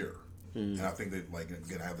secure. And I think that like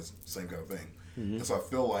again, I have this same kind of thing. And so I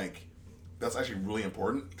feel like that's actually really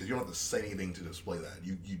important because you don't have to say anything to display that.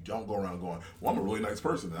 You don't go around going, well, I'm a really nice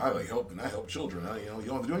person. And I help children. You know, you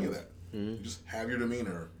don't have to do any of that. You just have your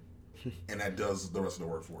demeanor, and that does the rest of the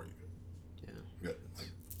work for you. Yeah. Like,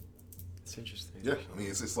 it's interesting. Yeah, I mean,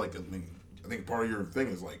 it's like, I think part of your thing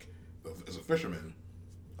is like, as a fisherman,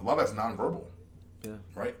 a lot of that's nonverbal. Yeah.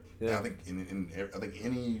 Right. Yeah. And I think I think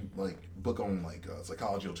any like book on like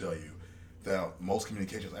psychology will tell you that most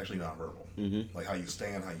communication is actually nonverbal. Like how you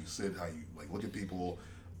stand, how you sit, how you like look at people,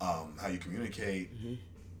 how you communicate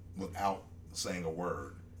without saying a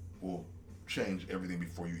word will change everything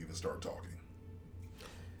before you even start talking.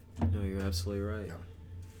 No, you're absolutely right. Yeah.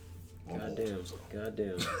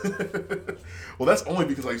 Goddamn. Well, that's only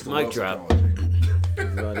because I used to love psychology.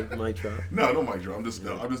 Everybody, mic drop. No mic drop. I'm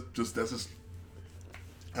just that's just.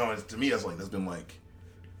 I don't know, to me, that's been like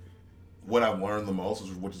what I've learned the most,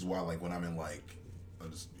 which is why like when I'm in like,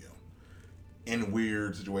 I'm just in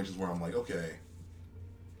weird situations where I'm like, okay,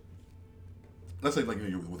 let's say like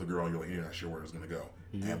you're with a girl, you're not sure where it's gonna go,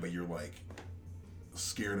 but you're like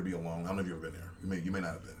scared to be alone. I don't know if you've ever been there. You may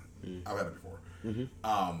not have been. I've had it before.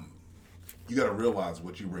 You got to realize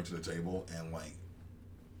what you bring to the table and like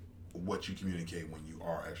what you communicate when you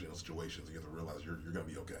are actually in those situations. You have to realize you're going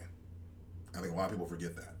to be okay. I think a lot of people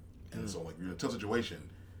forget that. And so like you're in a tough situation,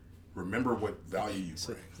 remember what value you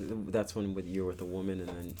bring. That's when you're with a woman and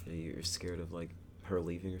then you're scared of like her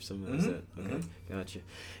leaving or something. Is that okay? Gotcha.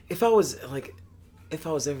 If I was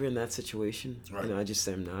ever in that situation, and I just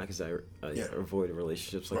say I'm not because I avoid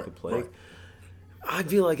relationships like the plague. I'd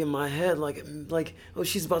be like in my head, like, oh,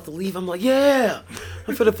 she's about to leave. I'm like, yeah,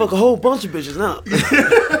 I'm finna fuck a whole bunch of bitches now.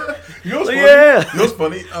 You know what's funny? Yeah. You know what's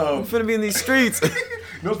funny? I'm finna be in these streets. You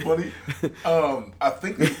know what's funny? I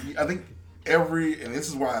think every, and this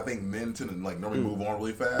is why I think men tend to like normally move on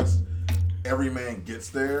really fast. Every man gets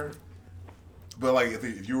there, but like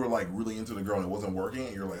if you were like really into the girl and it wasn't working,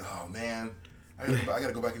 and you're like, oh man, I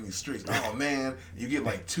gotta go back in these streets. Oh man, you get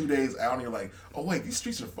like 2 days out and you're like, oh wait, these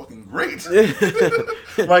streets are fucking great.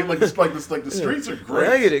 like the streets are great.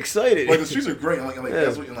 I get excited. Like the streets are great. And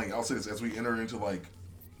I'll say this, as we enter into like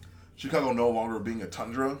Chicago no longer being a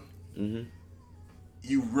tundra,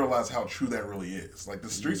 you realize how true that really is. Like the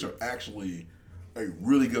streets are actually a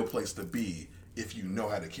really good place to be if you know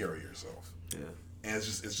how to carry yourself. Yeah. And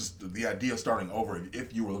it's just the idea of starting over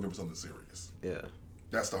if you were looking for something serious. Yeah.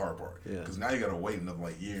 That's the hard part. Yeah. Because now you got to wait another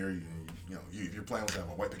like year. If you're planning to have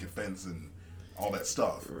a white picket fence and all that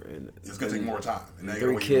stuff, it's going to take more time. And now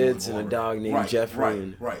 3 kids and a dog named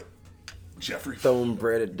Jeffrey. Right. Jeffrey. Throwing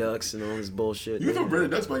breaded ducks and all this bullshit. You can throw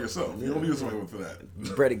breaded ducks by yourself. You don't need someone for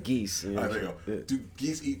that. Breaded geese. All right, there you go. Do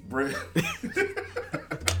geese eat bread?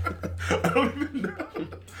 I don't even know.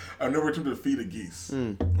 I've never attempted to feed a geese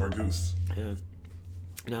or goose. Yeah.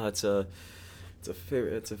 No, it's a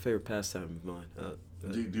favorite pastime of mine.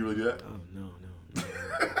 Do you really do that? Oh no.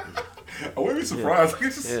 I wouldn't be surprised. I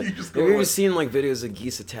just see you just go. Have you ever seen like videos of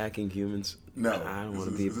geese attacking humans? No. I don't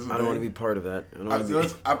want to be. I don't want to be part of that.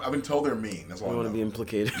 I've been told they're mean. That's all I don't want to be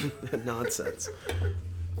implicated in that nonsense.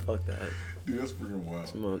 Fuck that. Dude, that's freaking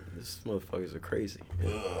wild. These motherfuckers are crazy.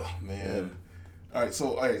 Ugh, man. Yeah. All right,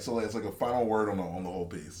 so it's like a final word on the whole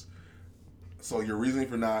piece. So your reasoning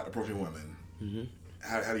for not approaching women. Mm-hmm.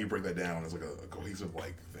 How do you break that down as like a cohesive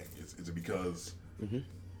like thing? Is it because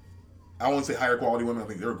I won't say higher quality women? I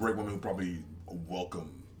think there are great women who probably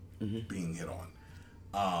welcome being hit on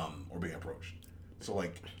or being approached. So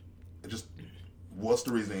like, just what's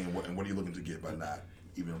the reasoning and what are you looking to get by not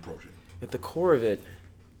even approaching? At the core of it,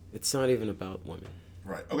 it's not even about women.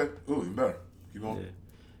 Right. Okay. Ooh, even better. Keep going. Yeah.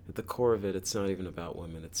 At the core of it, it's not even about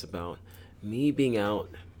women. It's about me being out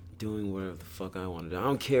doing whatever the fuck I want to do. I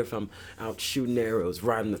don't care if I'm out shooting arrows,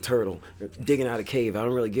 riding the turtle, or digging out a cave. I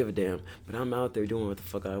don't really give a damn. But I'm out there doing what the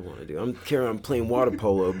fuck I want to do. I'm playing water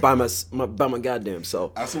polo by my goddamn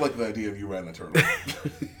self. I still like the idea of you riding a turtle.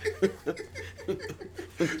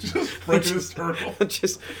 Just freaking his turtle.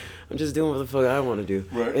 I'm just doing what the fuck I want to do.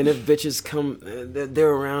 Right. And if bitches come, they're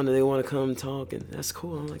around and they want to come talk, and that's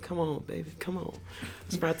cool. I'm like, come on, baby, come on.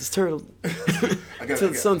 Let's ride this turtle to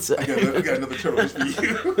the sunset. I got another turtle just for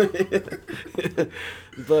you.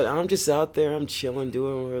 But I'm just out there. I'm chilling,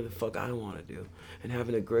 doing whatever the fuck I want to do, and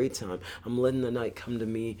having a great time. I'm letting the night come to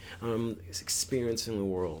me. I'm experiencing the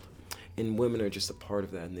world, and women are just a part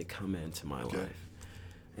of that, and they come into my life.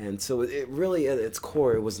 And so it really, at its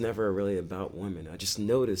core, it was never really about women. I just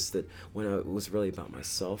noticed that when it was really about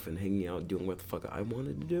myself and hanging out, doing what the fuck I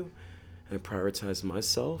wanted to do, and I prioritized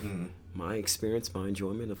myself, my experience, my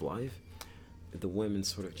enjoyment of life, the women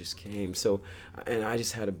sort of just came. So, and I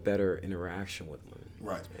just had a better interaction with women.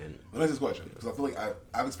 Right. And let me ask this question, because I feel like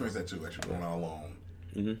I've experienced that too, actually, going out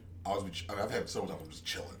alone. I've had several times I'm just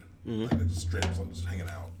chilling. Like, just straight up, I'm just hanging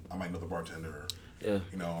out. I might know the bartender. Yeah.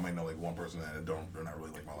 You know, I might know like one person that they're not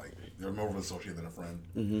really like they're more of an associate than a friend.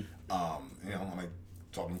 You know, I might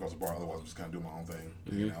talk to them across the bar, otherwise I'm just kind of doing my own thing,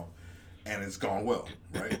 hanging out. And it's gone well,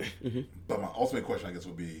 right? But my ultimate question, I guess,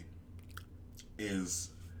 would be, is,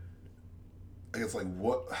 I guess, like,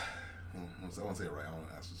 what, I want to say it right, I don't want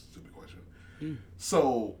to ask this stupid question.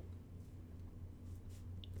 So,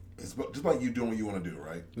 it's just about you doing what you want to do,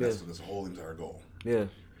 right? Yeah. That's the whole entire goal. Yeah.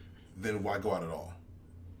 Then why go out at all?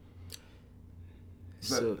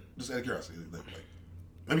 So, just out of curiosity, like,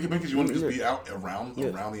 maybe because you want to just be out around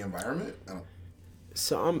the environment.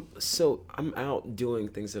 So I'm out doing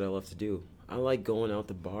things that I love to do. I like going out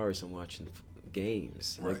to bars and watching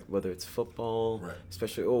games, Right. like whether it's football, Right.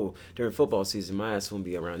 especially during football season. My ass won't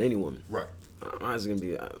be around any woman. Right. My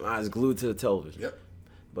eyes glued to the television. Yep.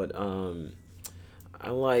 But I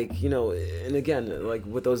like, and again, like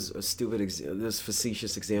with those those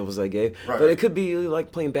facetious examples I gave, Right. but it could be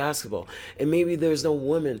like playing basketball, and maybe there's no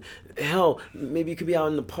women. Hell, maybe you could be out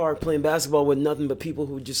in the park playing basketball with nothing but people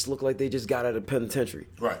who just look like they just got out of penitentiary.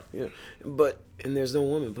 Right. Yeah, and there's no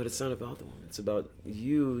woman, but it's not about the woman. It's about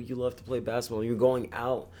you. You love to play basketball. You're going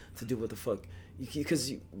out to do what the fuck,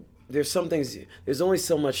 because there's some things. There's only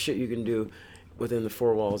so much shit you can do within the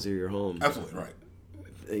four walls of your home. Absolutely right.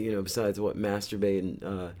 Besides masturbate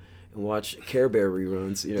and watch Care Bear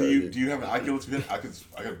reruns. Do you have an Oculus? I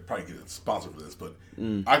could probably get a sponsor for this, but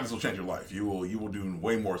Oculus will change your life. You will do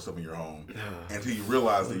way more stuff in your home until you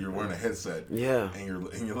realize that you're wearing a headset. Yeah. And you're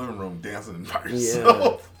in your living room dancing by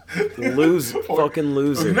yourself. Yeah. Fucking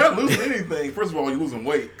loser. You're not losing anything. First of all, you're losing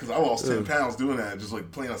weight, because I lost 10 pounds doing that, just like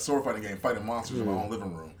playing a sword fighting game, fighting monsters in my own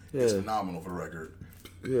living room. Yeah. It's phenomenal, for the record.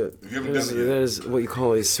 Yeah. If you haven't done it yet. That is what you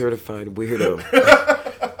call a certified weirdo.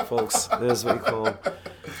 Folks, that is what you call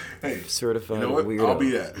certified weirdo. I'll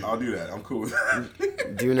be that. I'll do that. I'm cool with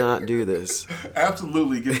that. Do not do this.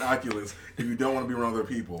 Absolutely, get an Oculus if you don't want to be around other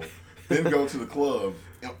people. Then go to the club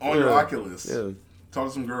on your Oculus. Yeah. Talk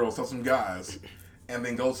to some girls, talk to some guys, and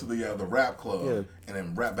then go to the rap club and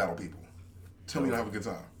then rap battle people. Tell me you'll have a good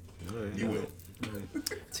time. Right, you will.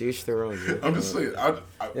 Right. To each their own. Yeah. I'm just saying.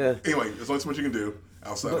 Anyway, there's only so much you can do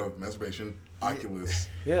outside of masturbation. Oculus.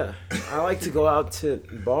 Yeah, I like to go out to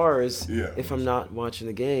bars if I'm not watching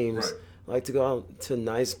the games. Right. I like to go out to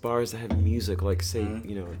nice bars that have music, like say,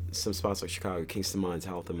 some spots like Chicago, Kingston Mines,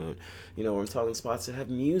 Altamont. Where I'm talking spots that have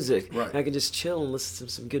music. Right. And I can just chill and listen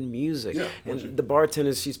to some good music. Yeah. And the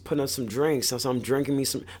bartender, she's putting up some drinks. So I'm drinking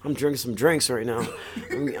some drinks right now.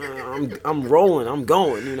 I'm rolling. I'm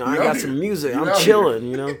going. I got some music. I'm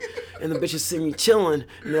chilling. And the bitches see me chilling,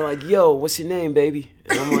 and they're like, "Yo, what's your name, baby?"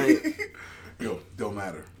 And I'm like, "Yo, don't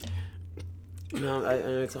matter."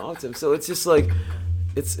 I talk to him. So it's just like,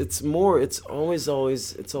 it's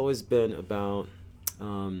always been about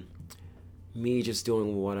me just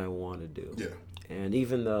doing what I want to do. Yeah. And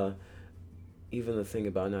even the thing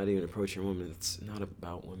about not even approaching women, it's not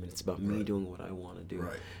about women. It's about me doing what I want to do.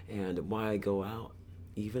 Right. And why I go out,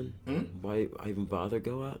 why I even bother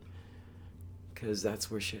go out. Because that's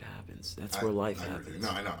where shit happens. That's where life happens. No,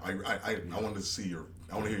 I know. I wanted to see your.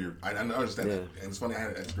 I want to hear your. I understand that. And it's funny. I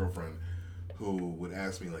had an ex-girlfriend who would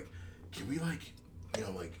ask me like, "Can we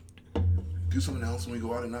do something else when we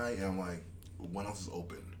go out at night?" And I'm like, "When else is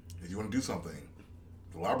open? If you want to do something,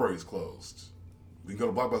 the library is closed. We can go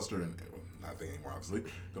to Blockbuster and not think anymore, obviously.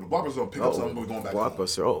 Go to Blockbuster and pick up something. But we're going back home.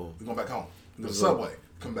 Blockbuster. We're going back home. We go to Subway.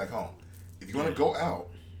 Come back home. If you want to go out,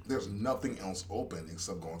 there's nothing else open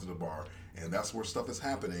except going to the bar." And that's where stuff is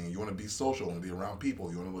happening. You want to be social and be around people.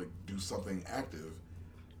 You want to do something active.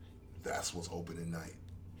 That's what's open at night.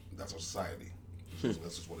 That's our society. That's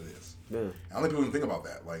just what it is. Yeah. I don't think people even think about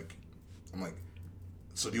that. Like, I'm like,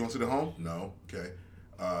 so do you want to sit at home? No. Okay.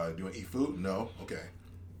 Do you want to eat food? No. Okay.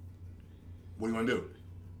 What do you want to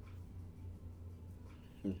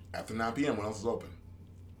do? After 9 p.m., when else is open?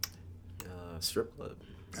 Strip club.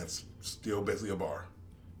 That's still basically a bar.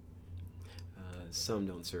 Some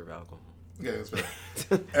don't serve alcohol. Yeah, that's fair.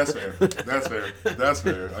 That's fair. That's fair. That's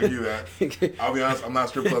fair. I give you that. I'll be honest. I'm not a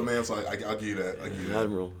strip club man, so I'll give you that. I give you that.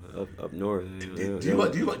 Admiral up north. Do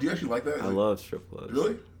you actually like that? I love strip clubs.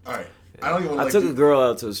 Really? All right. Yeah. I don't even. I took a girl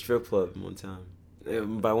out to a strip club one time.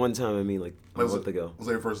 By one time, I mean like a month ago. Was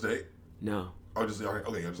that your first date? No. Oh, just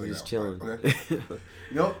okay. I'm just chilling. Okay.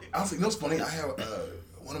 Honestly, what's funny? I have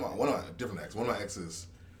one of my different exes. One of my exes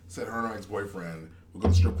said her and her ex-boyfriend would go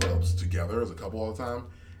to strip clubs together as a couple all the time,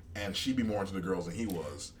 and she'd be more into the girls than he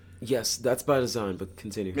was. Yes, that's by design, but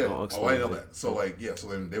continue. Yeah, I didn't know that. So so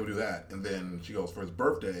then they would do that, and then she goes, for his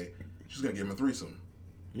birthday, she's gonna give him a threesome.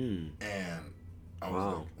 And I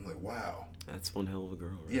was like, wow. That's one hell of a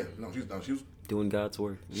girl. Right? Yeah, she was doing God's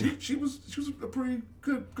work. She was a pretty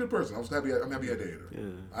good person. I'm happy I dated her. Yeah.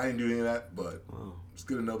 I didn't do any of that, but it's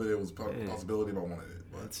good to know that it was a possibility if I wanted it.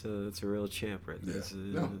 But that's a real champ right there. Yeah.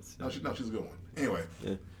 She's a good one. Anyway.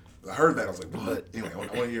 Yeah. I heard that. I was like, what? Anyway, I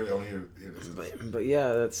want to hear this. But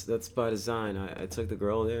yeah, that's by design. I took the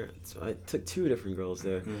girl there. I took 2 different girls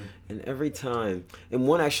there, and every time, and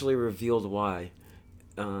one actually revealed why,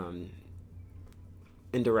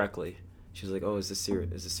 indirectly. She was like, "Oh, is this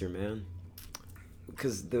your man?"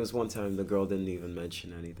 Because there was one time the girl didn't even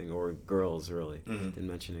mention anything, or girls really didn't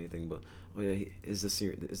mention anything. But oh yeah, is this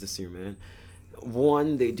your man?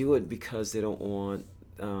 One, they do it because they don't want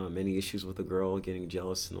any issues with the girl getting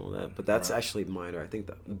jealous and all that. But that's actually minor. I think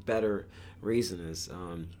the better reason is,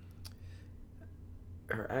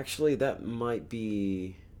 or actually that might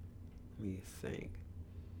be. Let me think.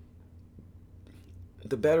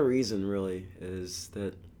 The better reason really is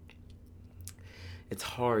that it's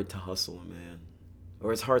hard to hustle a man,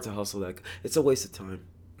 or it's hard to hustle that. It's a waste of time.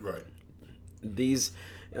 Right. These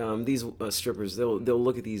strippers, they'll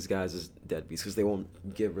look at these guys as deadbeats because they won't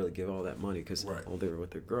give all that money because they're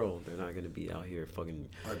with their girl. They're not gonna be out here fucking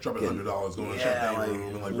like dropping $100 going to champagne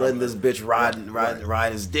room and like letting this bitch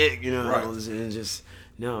ride his dick, you know, and just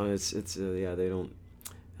they don't.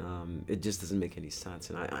 It just doesn't make any sense,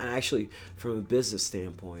 and I actually, from a business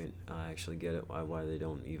standpoint, I actually get it why they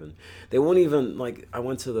won't even like. I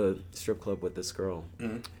went to the strip club with this girl,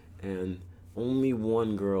 and only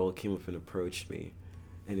one girl came up and approached me,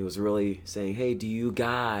 and it was really saying, "Hey, do you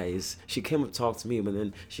guys?" She came up to talk to me, but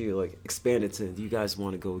then she like expanded to, "Do you guys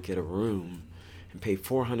want to go get a room and pay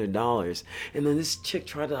 $400?" And then this chick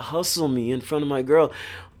tried to hustle me in front of my girl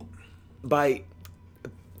by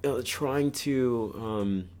trying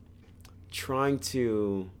to,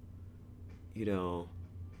 you know,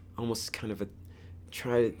 almost kind of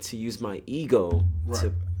try to use my ego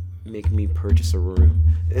to make me purchase a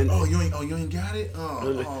room. And you ain't got it.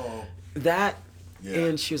 That. Yeah.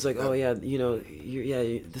 And she was like, "Oh yeah, you know,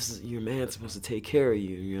 this is your man's supposed to take care of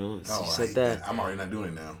you, you know." She said that. I'm already not doing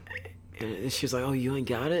it now. And she was like, "Oh, you ain't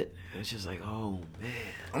got it?" And she was like, "Oh man,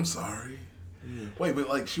 I'm sorry." Yeah. Wait, but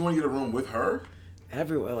like, she want to get a room with her?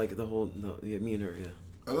 Everywhere, like me and her, yeah.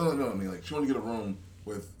 No, I mean, like, she wanted to get a room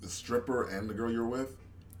with the stripper and the girl you're with?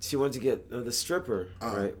 She wanted to get, the stripper,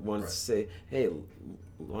 wanted to say, "Hey,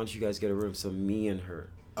 why don't you guys get a room?" So me and her.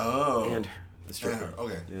 Oh. And her, the stripper. And her,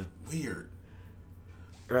 okay. Yeah. Weird.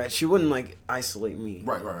 Right, she wouldn't, like, isolate me.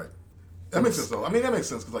 Right. That makes sense, though. I mean, that makes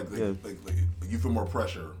sense, because, like, you feel more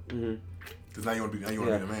pressure. Because now you want to be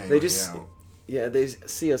the man. They they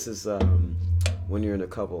see us as, when you're in a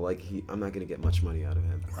couple, like, I'm not going to get much money out of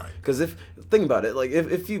him. Right. Because think about it, like,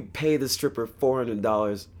 if you pay the stripper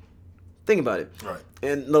 $400, think about it. Right.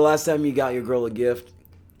 And the last time you got your girl a gift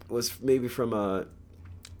was maybe from I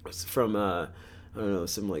don't know,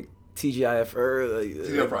 some, like, TGIF or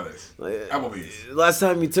TGI Fridays, like Applebee's. Last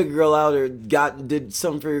time you took a girl out or did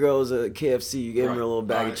something for your girl was at KFC. You gave her a little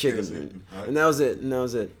bag of chicken, and that was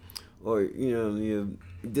it. Or you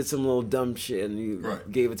did some little dumb shit and you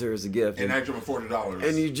gave it to her as a gift. And actually $400.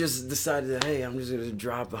 And you just decided that, hey, I'm just gonna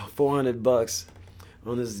drop $400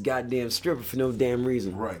 on this goddamn stripper for no damn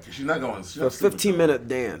reason. Right, because she's not going for a 15-minute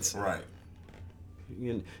dance. Right.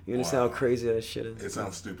 You understand how crazy that shit is? It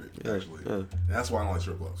sounds stupid, actually. And that's why I don't like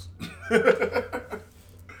strip clubs. I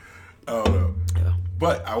don't know. Yeah.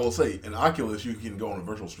 But I will say, in Oculus, you can go on a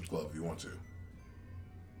virtual strip club if you want to.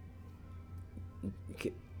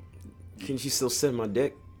 Can she still send my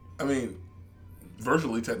dick? I mean,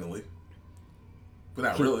 virtually, technically. But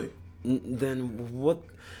not really. Then what?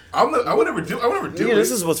 I would never do it. This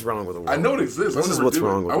is what's wrong with the world. I know it exists. This is what's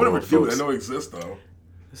wrong with the world. I would never do it. I know it exists, though.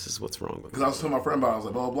 This is what's wrong with it. Because I was telling my friend about it. I was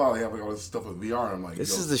like, blah, blah, blah. They have like all this stuff with VR. I'm like,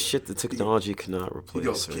 this is the shit that technology cannot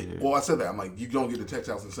replace. Well, I said that. I'm like, you don't get the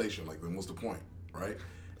tactile sensation. Like, then what's the point, right?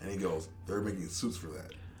 And he goes, they're making suits for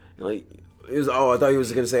that. Like, it was, I thought he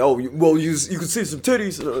was gonna say, oh, well, you can see some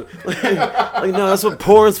titties. Like, no, that's what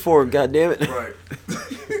porn's for. God damn it. Right.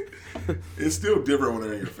 It's still different when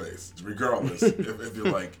they're in your face, regardless. if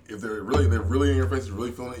you're like, if they're really in your face, you're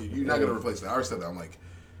really feeling it. You're not gonna replace it. I already said that. I'm like,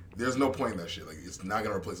 there's no point in that shit. Like, it's not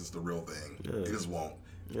gonna replace. It's the real thing. It just won't.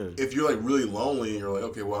 Yeah. If you're like really lonely and you're like,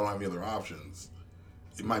 okay, well, I don't have any other options,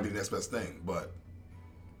 it might be the next best thing, but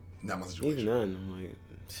not my situation. Even then, I'm like,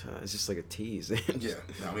 it's just like a tease. Yeah,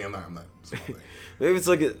 no, I mean, I'm not. Maybe it's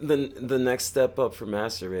like the next step up for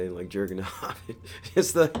masturbating, like jerking off.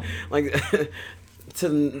 It's the like to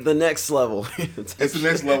the next level. It's the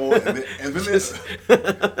next level, and then it's.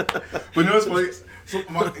 But you know what's funny? So you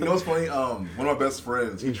know what's funny? One of my best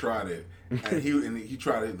friends, he tried it, and he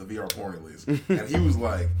tried it in the VR porn at least, and he was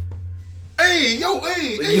like, "Hey, yo,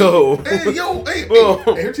 hey, and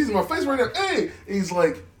you're teasing my face right now, hey." And he's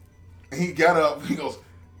like, and he got up, he goes,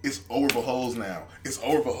 "It's over for hoes now. It's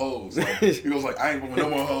over for hoes." Like, he was like, "I ain't going with no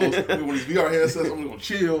more hoes. When these VR headsets, I'm gonna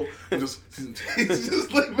chill and just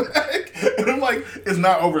lay back." And I'm like, "It's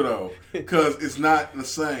not over though, because it's not the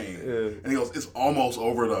same." Yeah. And he goes, "It's almost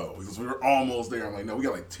over though." He goes, "We're almost there." I'm like, "No, we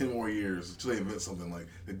got like 10 more years until they invent something like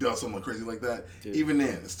that does something crazy like that." Dude. Even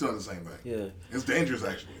then, it's still not the same thing. Yeah, it's dangerous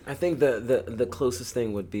actually. I think the closest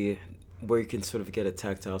thing would be where you can sort of get a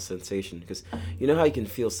tactile sensation, because you know how you can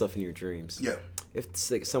feel stuff in your dreams. Yeah. If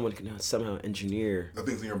it's like someone can somehow engineer the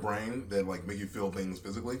things in your brain that like make you feel things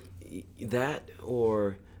physically, that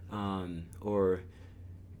or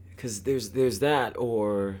because there's that,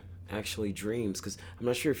 or actually dreams, because I'm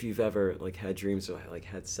not sure if you've ever like had dreams or like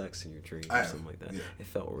had sex in your dreams or something like that. Yeah. It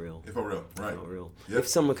felt real. It felt real, right? It felt real. Yep. If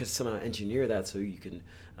someone could somehow engineer that so you can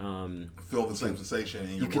feel the same sensation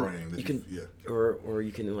in your brain, that you can, or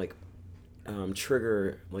you can like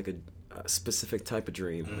trigger like a specific type of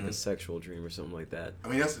dream, like a sexual dream or something like that. I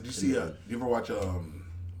mean, did you see? You ever watch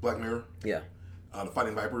Black Mirror? Yeah. The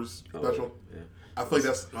Fighting Vipers special. Yeah. I feel like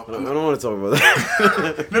that's. I don't want to talk about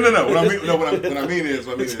that. No. What I mean is,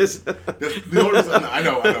 the only reason, I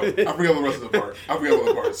know. I forget the rest of the part.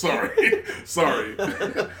 Sorry.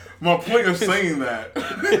 My point of saying that.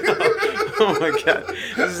 Oh my god,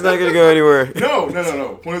 this is not gonna go anywhere. No.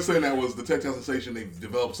 Point of saying that was the tactile sensation. They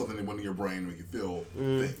developed something in your brain to make you feel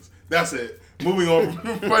things. That's it. Moving on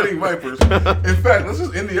from Fighting Vipers. In fact, let's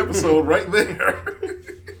just end the episode right there.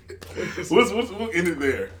 We'll end it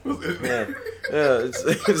there.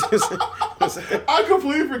 I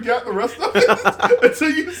completely forgot the rest of it until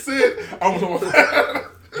you said I was on that.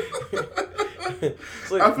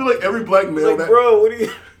 Like, I feel like every black male bro, what are you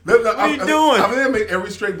doing? I think that made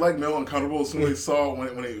every straight black male uncomfortable as soon as they saw when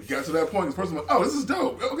it got to that point. This person was like, "Oh, this is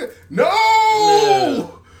dope." Okay, no.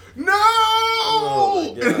 Oh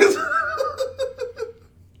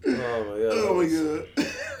my god. Oh my god.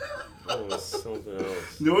 Oh, something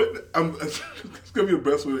else. You know what? It's gonna be the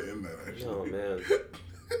best way to end that. Actually. Oh man.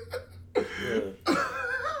 Yeah.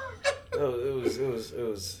 Oh, it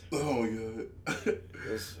was. Oh my god.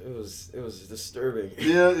 It was disturbing.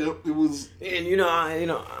 Yeah, it was. And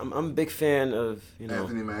I'm a big fan of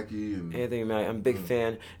Anthony Mackie. I'm a big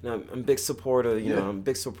fan, and I'm a big supporter. I'm a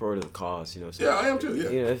big supporter of the cause. So, yeah, I am too.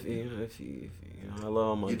 Yeah. If I love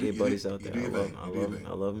all my gay buddies out there. I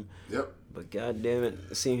love them. Yep. But god damn it,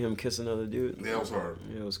 seeing him kiss another dude. Yeah, it was hard.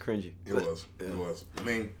 It was cringy. It was. I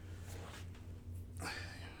mean,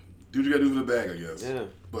 do what you gotta do for the bag, I guess. Yeah.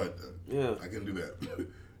 But I couldn't do that.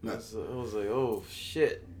 I was like, oh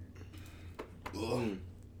shit. All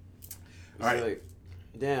right. Like,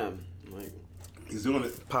 damn. Like, he's doing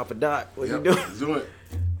it. Papa Doc, what you doing? He's doing it.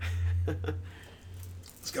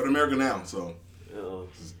 It's Captain America now, so.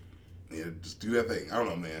 Just do that thing. I don't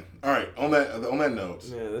know, man. All right, on that note.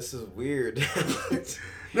 Man, this is weird.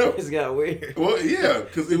 No, it's got weird. Well, yeah,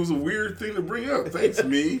 because it was a weird thing to bring up. Thanks,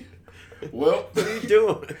 me. Well, what are you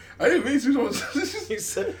doing? I didn't mean to. You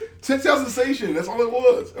said tactile sensation. That's all it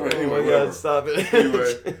was. All right. Anyway, oh my God, stop it.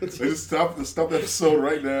 Anyway, let's just stop the episode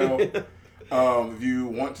right now. If you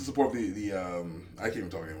want to support the I can't even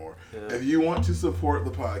talk anymore. Yeah. If you want to support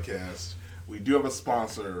the podcast, we do have a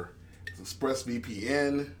sponsor. It's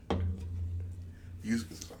ExpressVPN.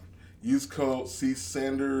 Use code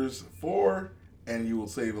CSanders4 and you will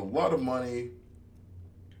save a lot of money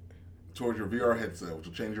towards your VR headset, which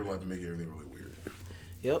will change your life and make everything really weird.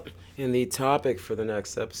 Yep. And the topic for the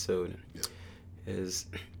next episode is,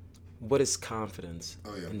 what is confidence?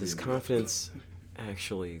 Oh, yeah. And does confidence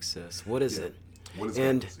actually exist? What is it? What is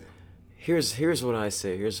and confidence? Here's what I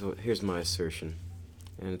say. Here's my assertion.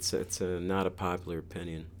 And it's not a popular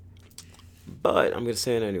opinion. But I'm going to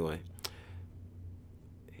say it anyway.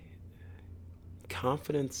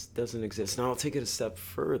 confidence doesn't exist. Now I'll take it a step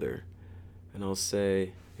further, and I'll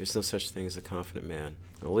say there's no such thing as a confident man.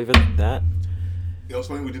 I'll leave it at that. You know, it's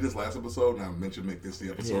funny, we did this last episode, and I mentioned make this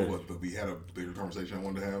the episode, Yeah. but we had a bigger conversation I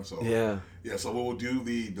wanted to have. So Yeah. So we'll do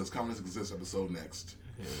the Does Confidence Exist episode next.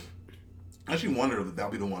 Yeah. I actually wonder if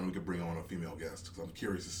that'll be the one we could bring on a female guest, because I'm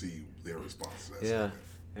curious to see their response to that. Yeah. Statement.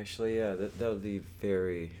 Actually, yeah, that would be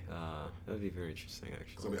very interesting.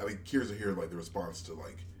 Actually, So I'll be curious to hear like the response to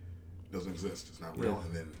like doesn't exist, it's not real, Yeah.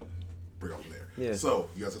 and then bring on from there. Yeah. So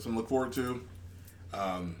you guys have something to look forward to.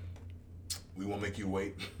 We won't make you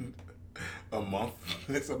wait a month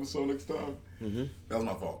next episode next time. Mm-hmm. That was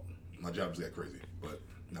my fault. My job just got crazy, but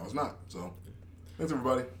now it's not. So thanks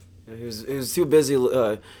everybody. Yeah, he was too busy. He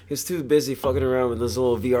was too busy fucking around with this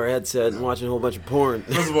little VR headset and watching a whole bunch of porn.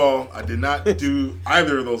 First of all, I did not do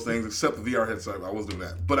either of those things except the VR headset. I was doing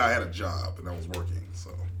that, but I had a job and I was working.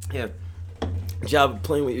 So Yeah, job of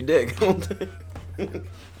playing with your dick.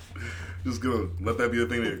 just gonna let that be the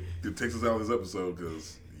thing that takes us out of this episode,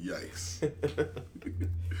 because yikes.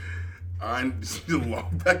 I'm just gonna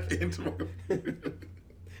log back into my.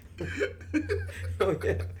 Oh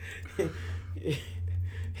yeah.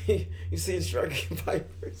 You seen Striking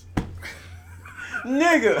Vipers?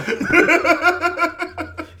 Nigga!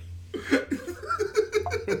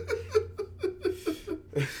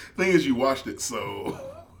 Thing is, you watched it, so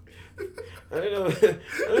I didn't know it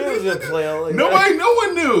was gonna play out like no that.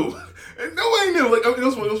 one knew. Nobody knew. Like, it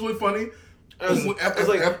was really funny. I was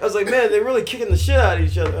like, man, they're really kicking the shit out of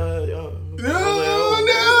each other. No.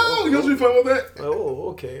 You know what's really funny about that? Oh,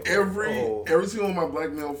 okay. Every single one of my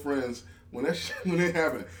black male friends, when it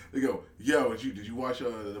happened, they go, "Yo, did you watch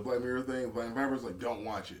the Black Mirror thing? Black Vipers?" Like, don't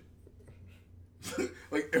watch it.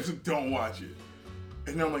 Like, don't watch it.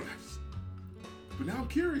 And then I'm like, but now I'm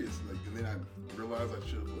curious. Like, and then I realized I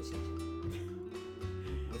should have listened.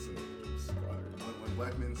 Listen, when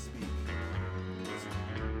black men speak, listen.